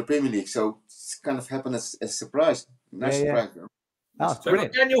promoted to the Premier League. So it's kind of happened as a surprise. Nice surprise. Oh,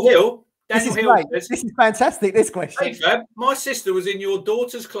 brilliant. Daniel Hill. This is fantastic, this question. Hey, Fab, my sister was in your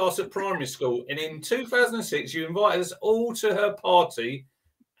daughter's class at primary school, and in 2006, you invited us all to her party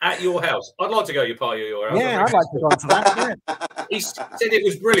at your house. I'd like to go to your party at your house. Yeah, I'd like to go to that. Yeah. He said it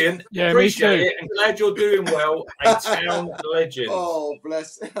was brilliant. Yeah, appreciate it, and glad you're doing well. A Town legend. Oh,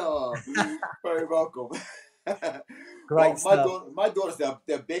 bless. Oh, very welcome. Great my daughters,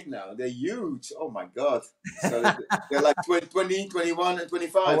 they're big now. They're huge. Oh my God. So they're like 20, 21, and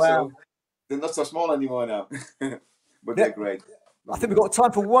 25. Oh, wow. So they're not so small anymore now. But they're great. I think we've got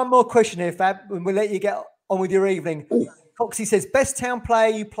time for one more question here, Fab, and we'll let you get on with your evening. Ooh. Coxie says, best Town player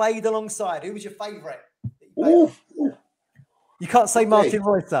you played alongside. Who was your favourite? You can't say Martin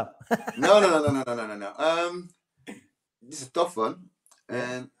Reuter. No. This is a tough one,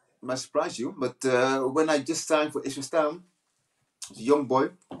 and might surprise you. But when I just signed for Ipswich Town, a young boy,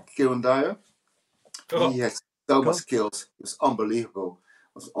 Kieran Dyer, he had So much skills. It was unbelievable.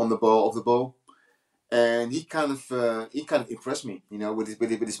 It was on the ball, off the ball, and he kind of impressed me, you know, with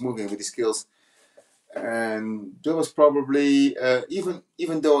his movement, with his skills. And that was probably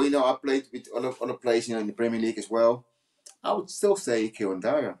even though, you know, I played with other players, you know, in the Premier League as well. I would still say Kieran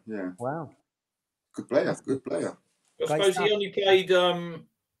Dyer. Yeah. Wow. Good player. Good player. I suppose he only played.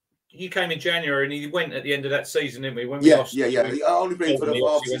 You came in January and he went at the end of that season, didn't we? When we lost. Yeah. I only played for the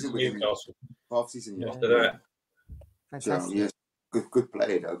half season with him. Half season. Yeah. After that. Fantastic. So, yes. Good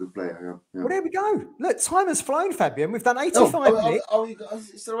player, though. Good player. Yeah. Well, there we go. Look, time has flown, Fabian. We've done 85 minutes.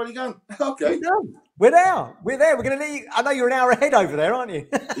 It's already gone. Okay. We're there. We're going to leave. I know you're an hour ahead over there, aren't you?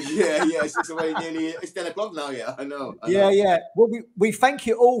 yeah. It's already nearly. It's 10 o'clock now. Yeah, I know. Yeah. Well, we thank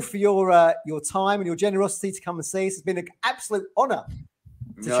you all for your time and your generosity to come and see us. It's been an absolute honour.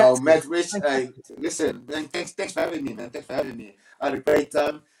 No, Matt, Rich. Hey, listen, man, thanks for having me, man. Thanks for having me. I had a great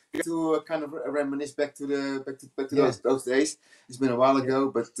time. To kind of reminisce back to those days. It's been a while ago,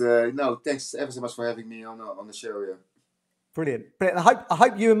 but no, thanks ever so much for having me on the show. Yeah, brilliant. I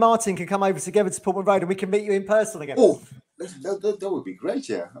hope you and Martin can come over together to Portman Road and we can meet you in person again. Oh, that would be great.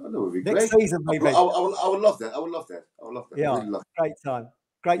 Yeah, that would be next great. Season, maybe. I would love that. I would love that. Yeah, really love great time.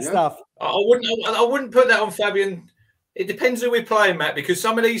 Great stuff. I wouldn't put that on Fabian. It depends who we're playing, Matt, because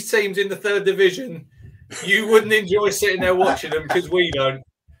some of these teams in the 3rd division, you wouldn't enjoy sitting there watching them because we don't.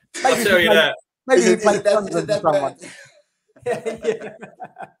 I'll tell you that. Maybe you play that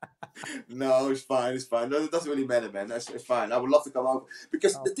No, it's fine. It's fine. No, it doesn't really matter, man. It's fine. I would love to come over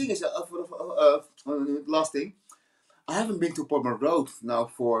because the thing is, last thing, I haven't been to Portman Road now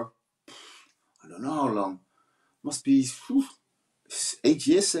for I don't know how long. Must be 8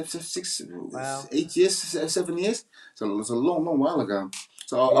 years, 8 years, 7 years. So it's a long while ago.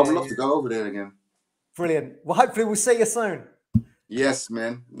 So I would love to go over there again. Brilliant. Well, hopefully we'll see you soon. Yes,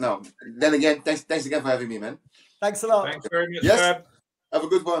 man. No. Then again, thanks again for having me, man. Thanks a lot. Thanks very much, yes. Fab. Have a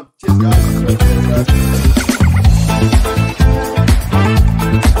good one. Cheers, guys.